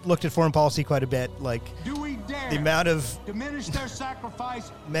 who've looked at foreign policy quite a bit, like Do we dare the amount of diminish their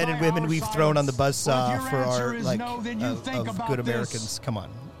sacrifice men and by women our we've thrown on the silence? Well, buzzsaw if your for answer our is like no, then you think of about good this. Americans. Come on,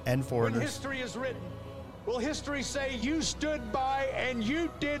 and When foreigners. history is written, will history say you stood by and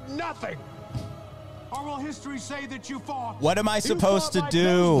you did nothing? Or will history say that you fought? What am I You supposed fought to like do?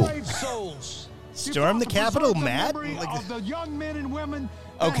 those brave souls. You Storm fought the to Capitol, preserve the Matt? memory Like- of the young men and women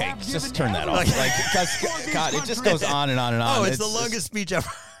that Okay, have just given turn that off. everything Like, because for this God, it just country. goes on and on and on. Oh, it's the longest speech ever.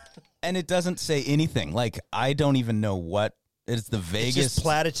 And it doesn't say anything. Like, I don't even know what. It's the vaguest It's just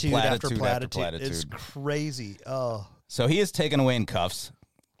platitude after platitude. It's crazy. Oh. So he is taken away in cuffs.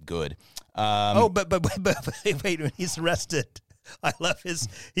 Good. But wait, when he's arrested, I love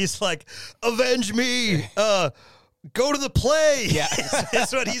he's like, avenge me, go to the play. Yeah.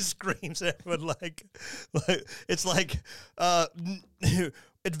 That's what he screams at everyone like it's like,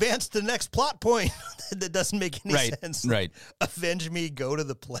 advance to the next plot point. That doesn't make any sense. Right. Avenge me, go to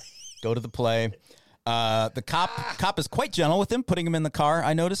the play. Go to the play. The cop is quite gentle with him, putting him in the car.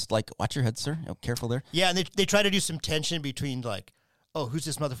 I noticed, like, watch your head, sir. Oh, careful there. Yeah, and they try to do some tension between like, oh, who's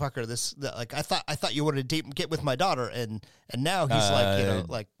this motherfucker? Like I thought you wanted to get with my daughter, and now he's like,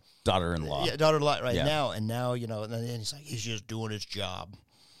 like daughter-in-law. Yeah, daughter-in-law right Yeah. now, and now and then he's like, he's just doing his job.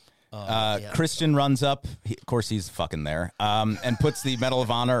 Christian runs up. Of course, he's fucking there, and puts the Medal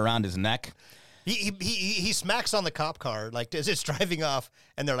of Honor around his neck. He smacks on the cop car like as it's driving off,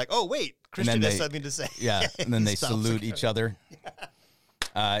 and they're like, "Oh wait, Christian has something to say." Yeah, and then they stops salute the each car. other.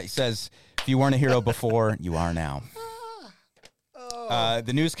 He says, "If you weren't a hero before, you are now."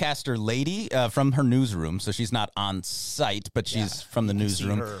 The newscaster lady from her newsroom, so she's not on site, but she's from the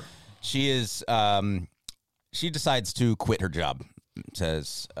newsroom. her. She is. She decides to quit her job.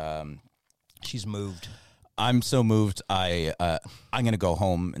 Says, she's moved. I'm so moved. I'm going to go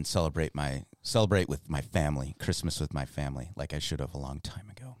home and celebrate with my family, Christmas with my family, like I should have a long time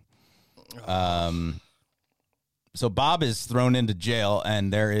ago. So Bob is thrown into jail,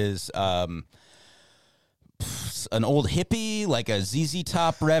 and there is an old hippie, like a ZZ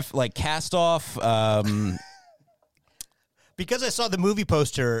Top ref, like cast off. Because I saw the movie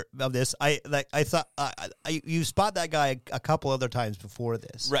poster of this, I thought you spot that guy a couple other times before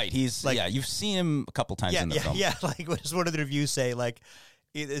this. Right, he's like, you've seen him a couple times in the film. Yeah, like what does one of the reviews say? Like,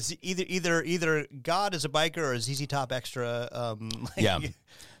 it's either God is a biker or a ZZ Top extra. Yeah.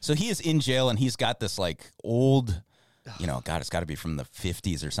 So he is in jail, and he's got this like old, God, it's got to be from the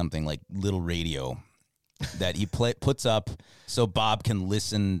 50s or something, like little radio that he puts up so Bob can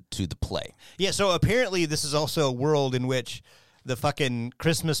listen to the play. Yeah, so apparently this is also a world in which the fucking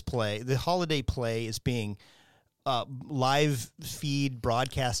Christmas play, the holiday play, is being live feed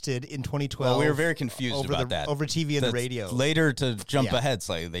broadcasted in 2012. Well, we were very confused about that. Over TV and the radio. Later, to jump ahead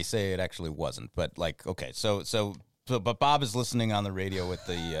slightly, they say it actually wasn't. But like, okay, but Bob is listening on the radio with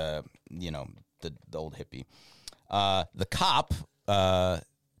the, the old hippie. The cop,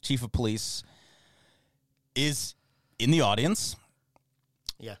 chief of police, is in the audience.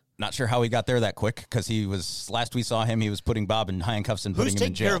 Yeah. Not sure how he got there that quick, because last we saw him, he was putting Bob in handcuffs and putting him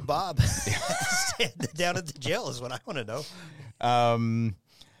in jail. Who's taking care of Bob? Down at the jail is what I want to know.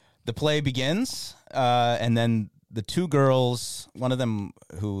 The play begins, and then the two girls, one of them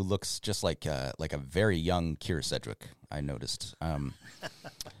who looks just like a very young Keira Sedgwick, I noticed. The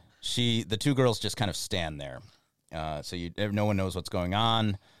two girls just kind of stand there. So no one knows what's going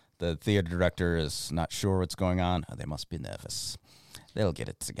on. The theater director is not sure what's going on. Oh, they must be nervous. They'll get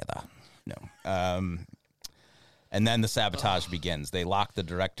it together. No. And then the sabotage begins. They lock the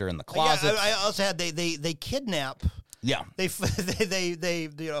director in the closet. Yeah, I also had they kidnap. Yeah. They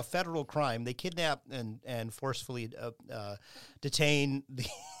a federal crime. They kidnap and forcefully detain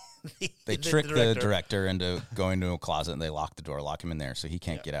They trick the director into going to a closet, and they lock the door, lock him in there, so he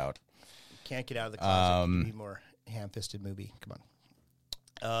can't get out. Can't get out of the closet. Give me more ham-fisted movie. Come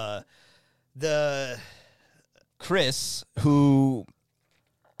on. The Chris, who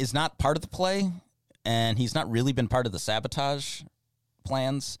is not part of the play, and he's not really been part of the sabotage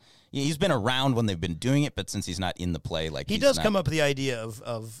plans. He's been around when they've been doing it, but since he's not in the play, like he does come up with the idea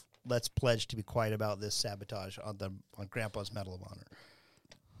of let's pledge to be quiet about this sabotage on Grandpa's Medal of Honor.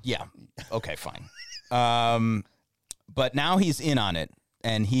 Yeah. Okay. Fine. But now he's in on it,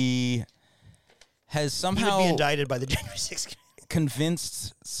 and he has somehow he would be indicted by the January 6th.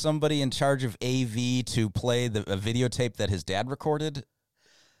 Convinced somebody in charge of AV to play a videotape that his dad recorded.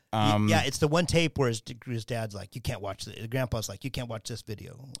 Yeah, it's the one tape where his dad's like, you can't watch it. Grandpa's like, you can't watch this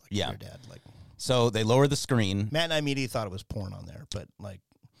video. Like, your dad, like. So they lower the screen. Matt and I immediately thought it was porn on there, but like,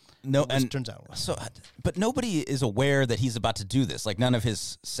 no, and it turns out it was. So, but nobody is aware that he's about to do this. Like none of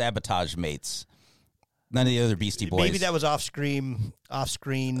his sabotage mates, none of the other Beastie Boys. Maybe that was off screen.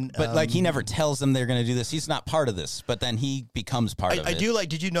 But like he never tells them they're going to do this. He's not part of this. But then he becomes part of it. I do like.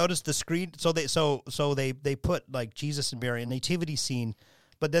 Did you notice the screen? So they put like Jesus and Mary in a nativity scene,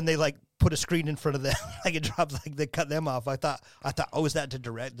 but then they like put a screen in front of them. Like it drops. Like they cut them off. I thought. Oh, is that to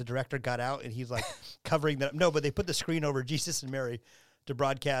direct? The director got out and he's like covering that. No, but they put the screen over Jesus and Mary to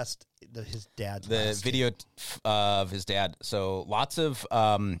broadcast his dad's video of his dad. So lots of.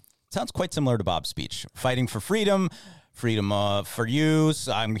 Sounds quite similar to Bob's speech. Fighting for freedom for you.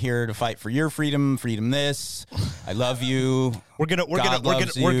 So I'm here to fight for your freedom. Freedom this. I love you. We're gonna win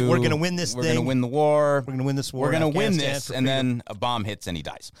this thing. We're gonna win the war. We're gonna win this war. We're gonna win this, and then a bomb hits and he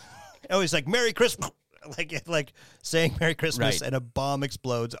dies. Oh, he's like Merry Christmas, like saying Merry Christmas, right. And a bomb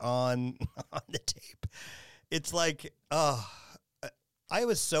explodes on the tape. It's like, I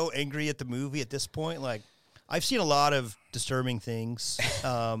was so angry at the movie at this point. Like, I've seen a lot of disturbing things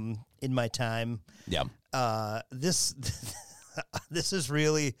in my time. Yeah. This is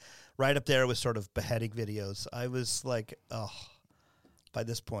really right up there with sort of beheading videos. I was like, by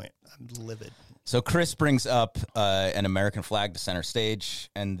this point, I'm livid. So Chris brings up an American flag to center stage,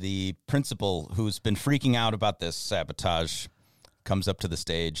 and the principal, who's been freaking out about this sabotage, comes up to the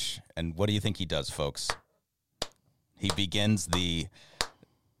stage. And what do you think he does, folks? He begins the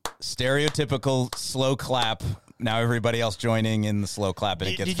stereotypical slow clap. Now everybody else joining in the slow clap, and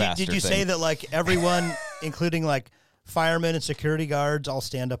it gets faster. Did you say that like everyone, including like firemen and security guards, all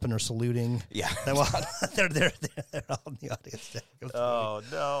stand up and are saluting? Yeah, they're all in the audience. Oh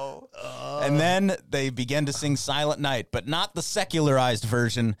no! And then they begin to sing "Silent Night," but not the secularized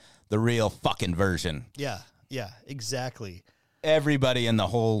version, the real fucking version. Yeah, exactly. Everybody in the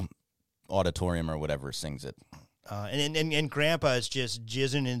whole auditorium or whatever sings it. And Grandpa is just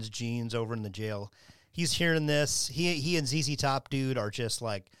jizzing in his jeans over in the jail. He's hearing this. He and ZZ Top Dude are just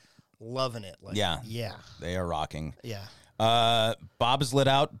like loving it. Like, yeah, they are rocking. Yeah. Bob is let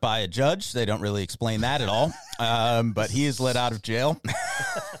out by a judge. They don't really explain that at all, but he is let out of jail.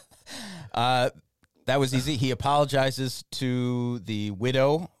 That was easy. He apologizes to the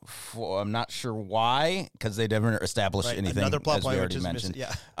widow for, I'm not sure why, because they never established anything. Another plot as point we already which is mentioned.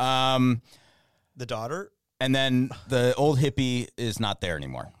 Yeah. The daughter. And then the old hippie is not there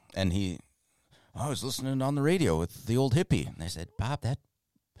anymore. And I was listening on the radio with the old hippie. And they said, Bob,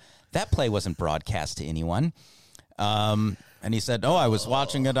 that play wasn't broadcast to anyone. And he said, I was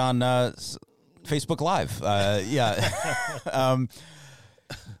watching it on Facebook Live. Yeah.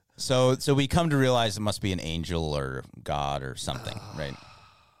 So we come to realize it must be an angel or God or something, right?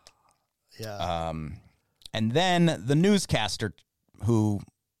 Yeah. And then the newscaster who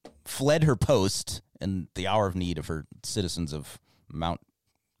fled her post in the hour of need of her citizens of Mount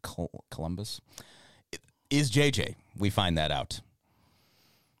Columbus is JJ. We find that out.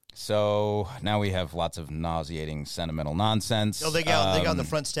 So now we have lots of nauseating, sentimental nonsense. They got on the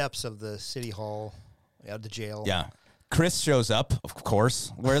front steps of the city hall, out of the jail. Yeah. Chris shows up, of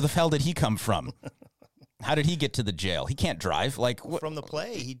course. Where the hell did he come from? How did he get to the jail? He can't drive. From the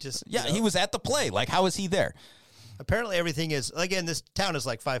play. He just he was at the play. Like, how is he there? Apparently everything is, again, this town is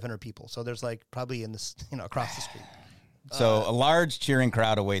like 500 people. So there's like probably in this, across the street. So a large cheering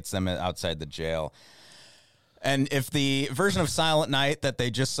crowd awaits them outside the jail. And if the version of Silent Night that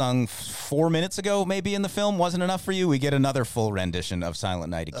they just sung 4 minutes ago, maybe in the film, wasn't enough for you, we get another full rendition of Silent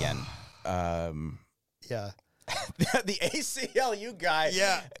Night again. Yeah. The ACLU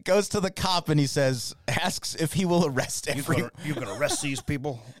guy goes to the cop and asks if he will arrest everyone. You can arrest these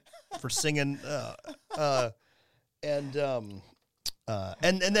people for singing. And then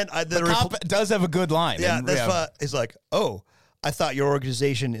the cop does have a good line. Yeah, he's like, I thought your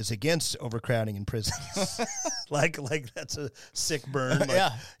organization is against overcrowding in prisons. like that's a sick burn.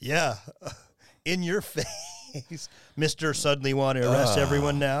 Yeah. In your face, Mr. Suddenly want to arrest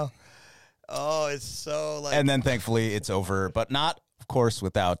everyone now. Oh, it's so like. And then thankfully it's over, but not, of course,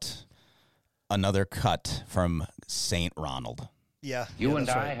 without another cut from Saint Ronald. Yeah, you and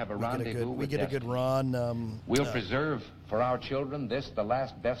I have a rendezvous. We get a good Ron. We'll preserve for our children the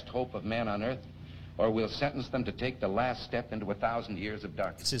last best hope of man on earth, or we'll sentence them to take the last step into 1,000 years of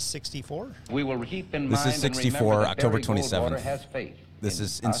darkness. This is 64. We will keep in mind. This is 64, October 27th. Has faith this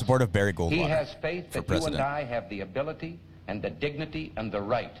is in support of Barry Goldwater. He has faith that president. You and I have the ability and the dignity and the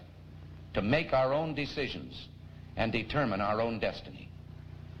right to make our own decisions and determine our own destiny.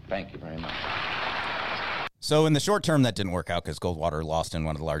 Thank you very much. So in the short term, that didn't work out because Goldwater lost in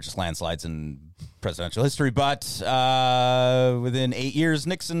one of the largest landslides in presidential history. But within 8 years,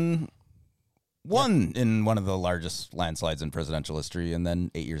 Nixon won in one of the largest landslides in presidential history. And then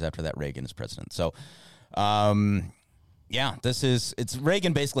 8 years after that, Reagan is president. So, it's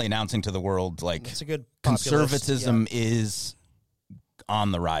Reagan basically announcing to the world, like, it's a good conservatism is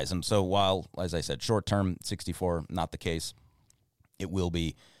on the rise. And so while, as I said, short term, 64, not the case, it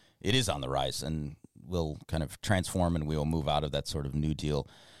is on the rise and will kind of transform, and we will move out of that sort of New Deal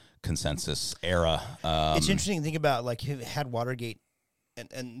consensus era. It's interesting to think about, like, had Watergate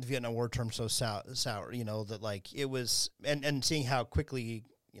and the Vietnam War turned so sour, you know, that, like, it was, and seeing how quickly,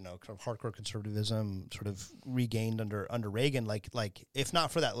 you know, kind of hardcore conservatism sort of regained under Reagan, like if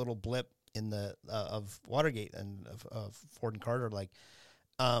not for that little blip in the of Watergate and of Ford and Carter, like,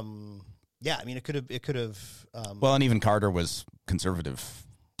 I mean, it could have. Well, and even Carter was conservative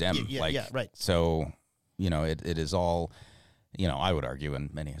Dem, right. So, you know, it is all, you know, I would argue,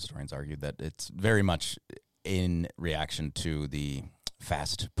 and many historians argue, that it's very much in reaction to the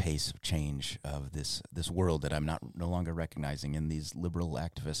fast pace of change of this world that I'm no longer recognizing in these liberal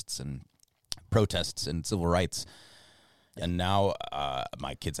activists and protests and civil rights. And now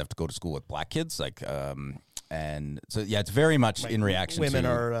my kids have to go to school with black kids, like, and so it's very much in reaction women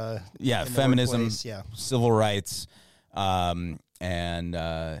to are feminism, civil rights,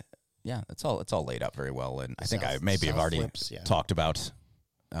 it's all laid out very well. And I think I maybe have already talked about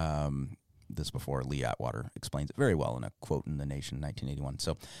this before. Lee Atwater explains it very well in a quote in The Nation, 1981.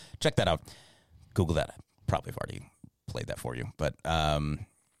 So check that out. Google that. I probably have already played that for you, but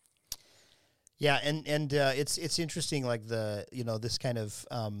it's interesting, like, the, you know, this kind of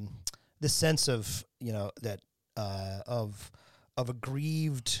this sense of, you know, that of a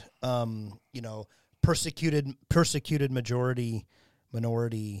grieved, you know, persecuted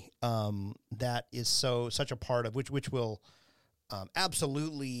minority that is such a part of which will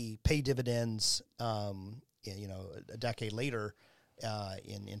absolutely pay dividends, you know, a decade later,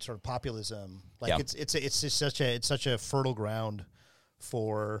 in sort of populism. Like, it's such a fertile ground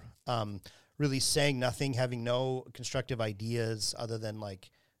for really saying nothing, having no constructive ideas other than,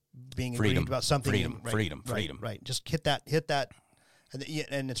 like, being aggrieved about something. Freedom. Right. Just hit that.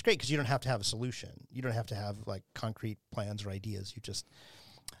 And it's great because you don't have to have a solution. You don't have to have, like, concrete plans or ideas. You just.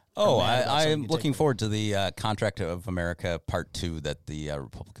 I'm looking forward to the Contract of America Part 2 that the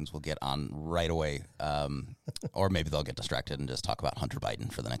Republicans will get on right away. Or maybe they'll get distracted and just talk about Hunter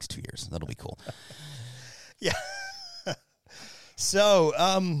Biden for the next 2 years. That'll be cool. Yeah. So,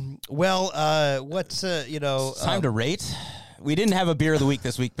 what's, you know. It's time to rate. We didn't have a beer of the week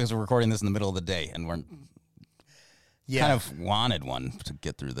this week because we're recording this in the middle of the day, and we're kind of wanted one to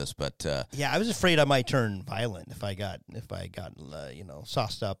get through this, but I was afraid I might turn violent if I got you know,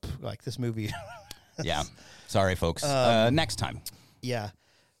 sauced up like this movie. Yeah, sorry, folks. Next time. Yeah,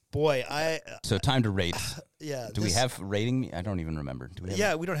 boy, So time to rate. Yeah. Do we have rating? I don't even remember. Do we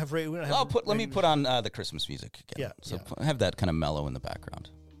have we don't have rating. Let me put on the Christmas music again. Yeah. So have that kind of mellow in the background.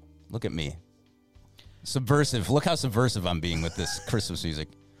 Look at me. Subversive. Look how subversive I'm being with this Christmas music.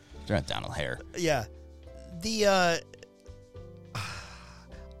 Turn it down a hair. Yeah. The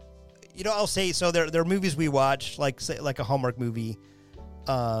you know, I'll say, so there are movies we watch, like a Hallmark movie.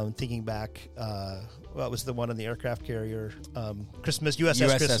 Thinking back, what was the one on the aircraft carrier? Christmas,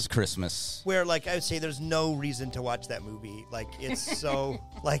 USS Christmas. Where, like, I would say there's no reason to watch that movie. Like, it's so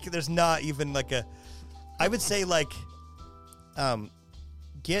like there's not even like a. I would say, like,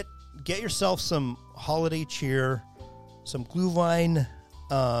 get yourself some holiday cheer, some Glühwein,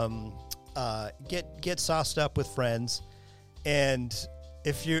 get sauced up with friends, and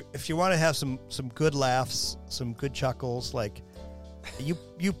if you want to have some good laughs, some good chuckles, like, you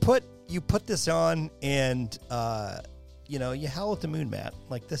put this on, and you know, you howl at the moon, Matt.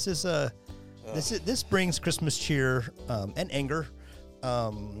 Like, this brings Christmas cheer and anger,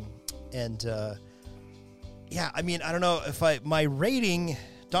 yeah. I mean, I don't know if my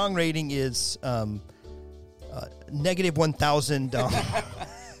dong rating is negative 1,000 dong.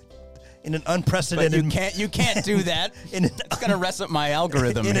 In an unprecedented, but you can't do that. It's gonna mess up my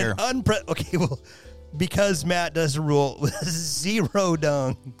algorithm here. Okay, well, because Matt does the rule with 0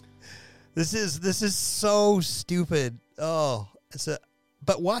 dong. This is so stupid. Oh,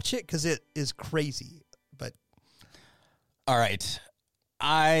 but watch it because it is crazy. But all right,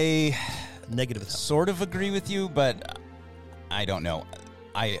 I negative sort of agree with you, but I don't know.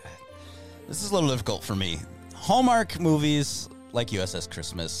 This is a little difficult for me. Hallmark movies like USS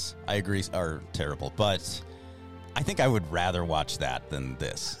Christmas, I agree, are terrible, but I think I would rather watch that than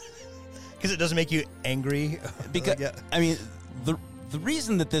this. Because it doesn't make you angry. Because I mean, the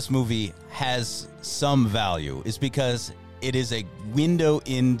reason that this movie has some value is because it is a window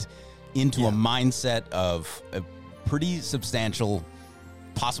into a mindset of a pretty substantial,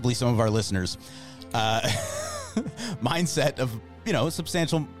 possibly some of our listeners, mindset of, a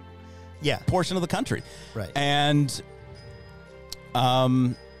substantial portion of the country. Right. And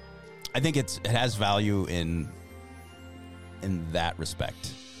I think it has value in that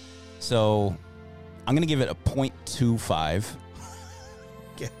respect. So I'm going to give it a 0.25.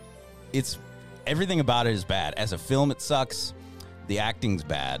 It's everything about it is bad. As a film, it sucks. The acting's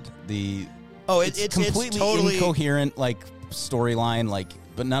bad. It's completely totally incoherent, storyline,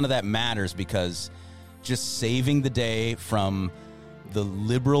 but none of that matters because just saving the day from the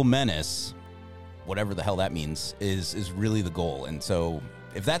liberal menace, whatever the hell that means, is really the goal. And so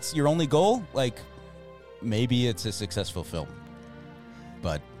if that's your only goal, maybe it's a successful film.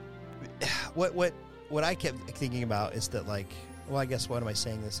 But what I kept thinking about is that I guess why am I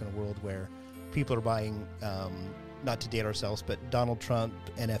saying this in a world where people are buying, not to date ourselves, but Donald Trump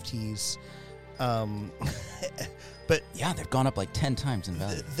NFTs, but yeah, they've gone up 10 times in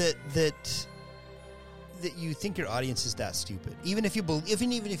value. That you think your audience is that stupid, even if you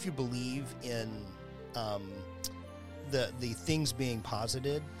believe in the things being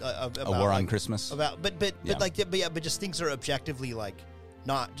posited about a war on Christmas but just things are objectively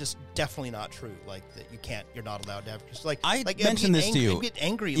definitely not true. You're not allowed to have. I mentioned this to you. I get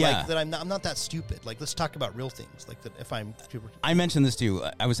angry that I'm not that stupid. Let's talk about real things. That if I'm super. I mentioned this to you.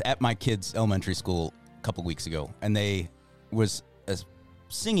 I was at my kids' elementary school a couple weeks ago, and they was a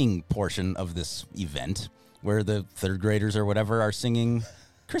singing portion of this event where the third graders or whatever are singing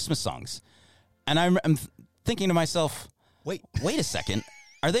Christmas songs, and I'm thinking to myself, wait a second,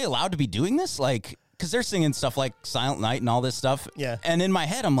 are they allowed to be doing this? Because they're singing stuff like Silent Night and all this stuff. Yeah. And in my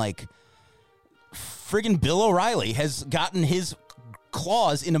head, I'm like, friggin' Bill O'Reilly has gotten his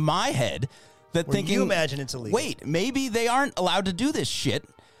claws into my head thinking, you imagine it's illegal. Wait, maybe they aren't allowed to do this shit,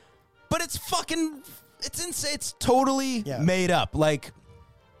 but it's insane. It's totally made up. I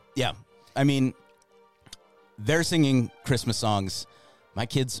mean, they're singing Christmas songs. My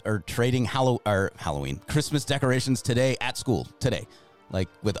kids are trading Halloween Christmas decorations today at school today.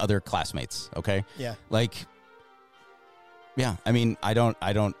 With other classmates, okay? Yeah. I mean, I don't.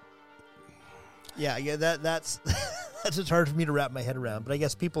 Yeah, that's it's hard for me to wrap my head around. But I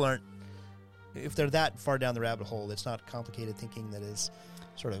guess people aren't, if they're that far down the rabbit hole, it's not complicated thinking that is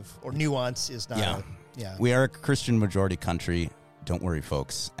sort of, or nuance is not. Yeah. We are a Christian majority country. Don't worry,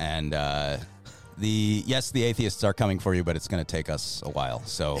 folks. And the atheists are coming for you, but it's going to take us a while.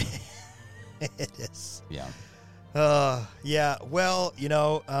 So it is. Yeah. Yeah. Well,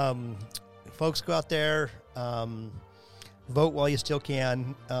 folks, go out there, vote while you still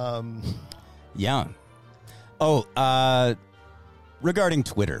can. Yeah. Oh, regarding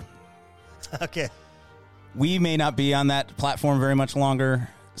Twitter. Okay. We may not be on that platform very much longer.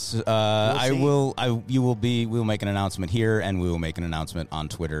 We'll we'll make an announcement here, and we will make an announcement on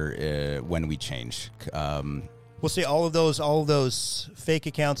Twitter when we change. We'll see all of those fake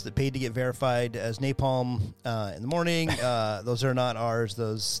accounts that paid to get verified as Napalm in the morning. Those are not ours.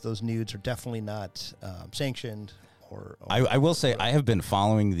 Those nudes are definitely not sanctioned. I will say I have been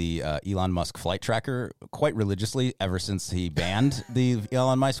following the Elon Musk flight tracker quite religiously ever since he banned the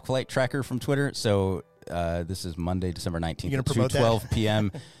Elon Musk flight tracker from Twitter. So this is Monday, December 19th at 2:12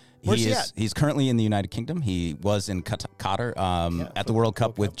 p.m. Where's he at? He's currently in the United Kingdom. He was in Qatar at the World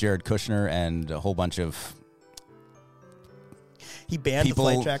Cup with Jared Kushner and a whole bunch of. He banned the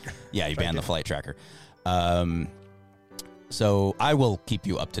flight tracker? Yeah, he banned the flight tracker. So I will keep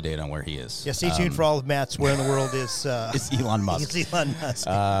you up to date on where he is. Yeah, stay tuned for all of Matt's where in the world is... it's Elon Musk. It's Elon Musk.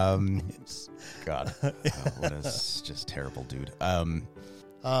 God. What a just terrible dude. For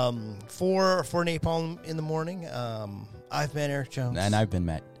Napalm in the morning, I've been Eric Jones. And I've been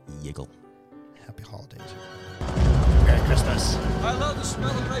Matt Yiggle. Happy holidays. Merry Christmas. I love the smell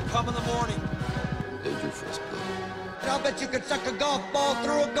of napalm in the morning. Did you first blow? I'll bet you could suck a golf ball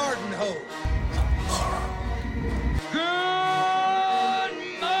through a garden hose. Good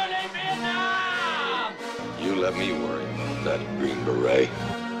morning, Vietnam! You let me worry about that Green Beret.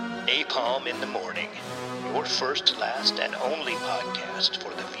 Napalm in the Morning, your first, last, and only podcast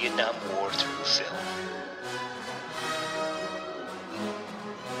for the Vietnam War through film.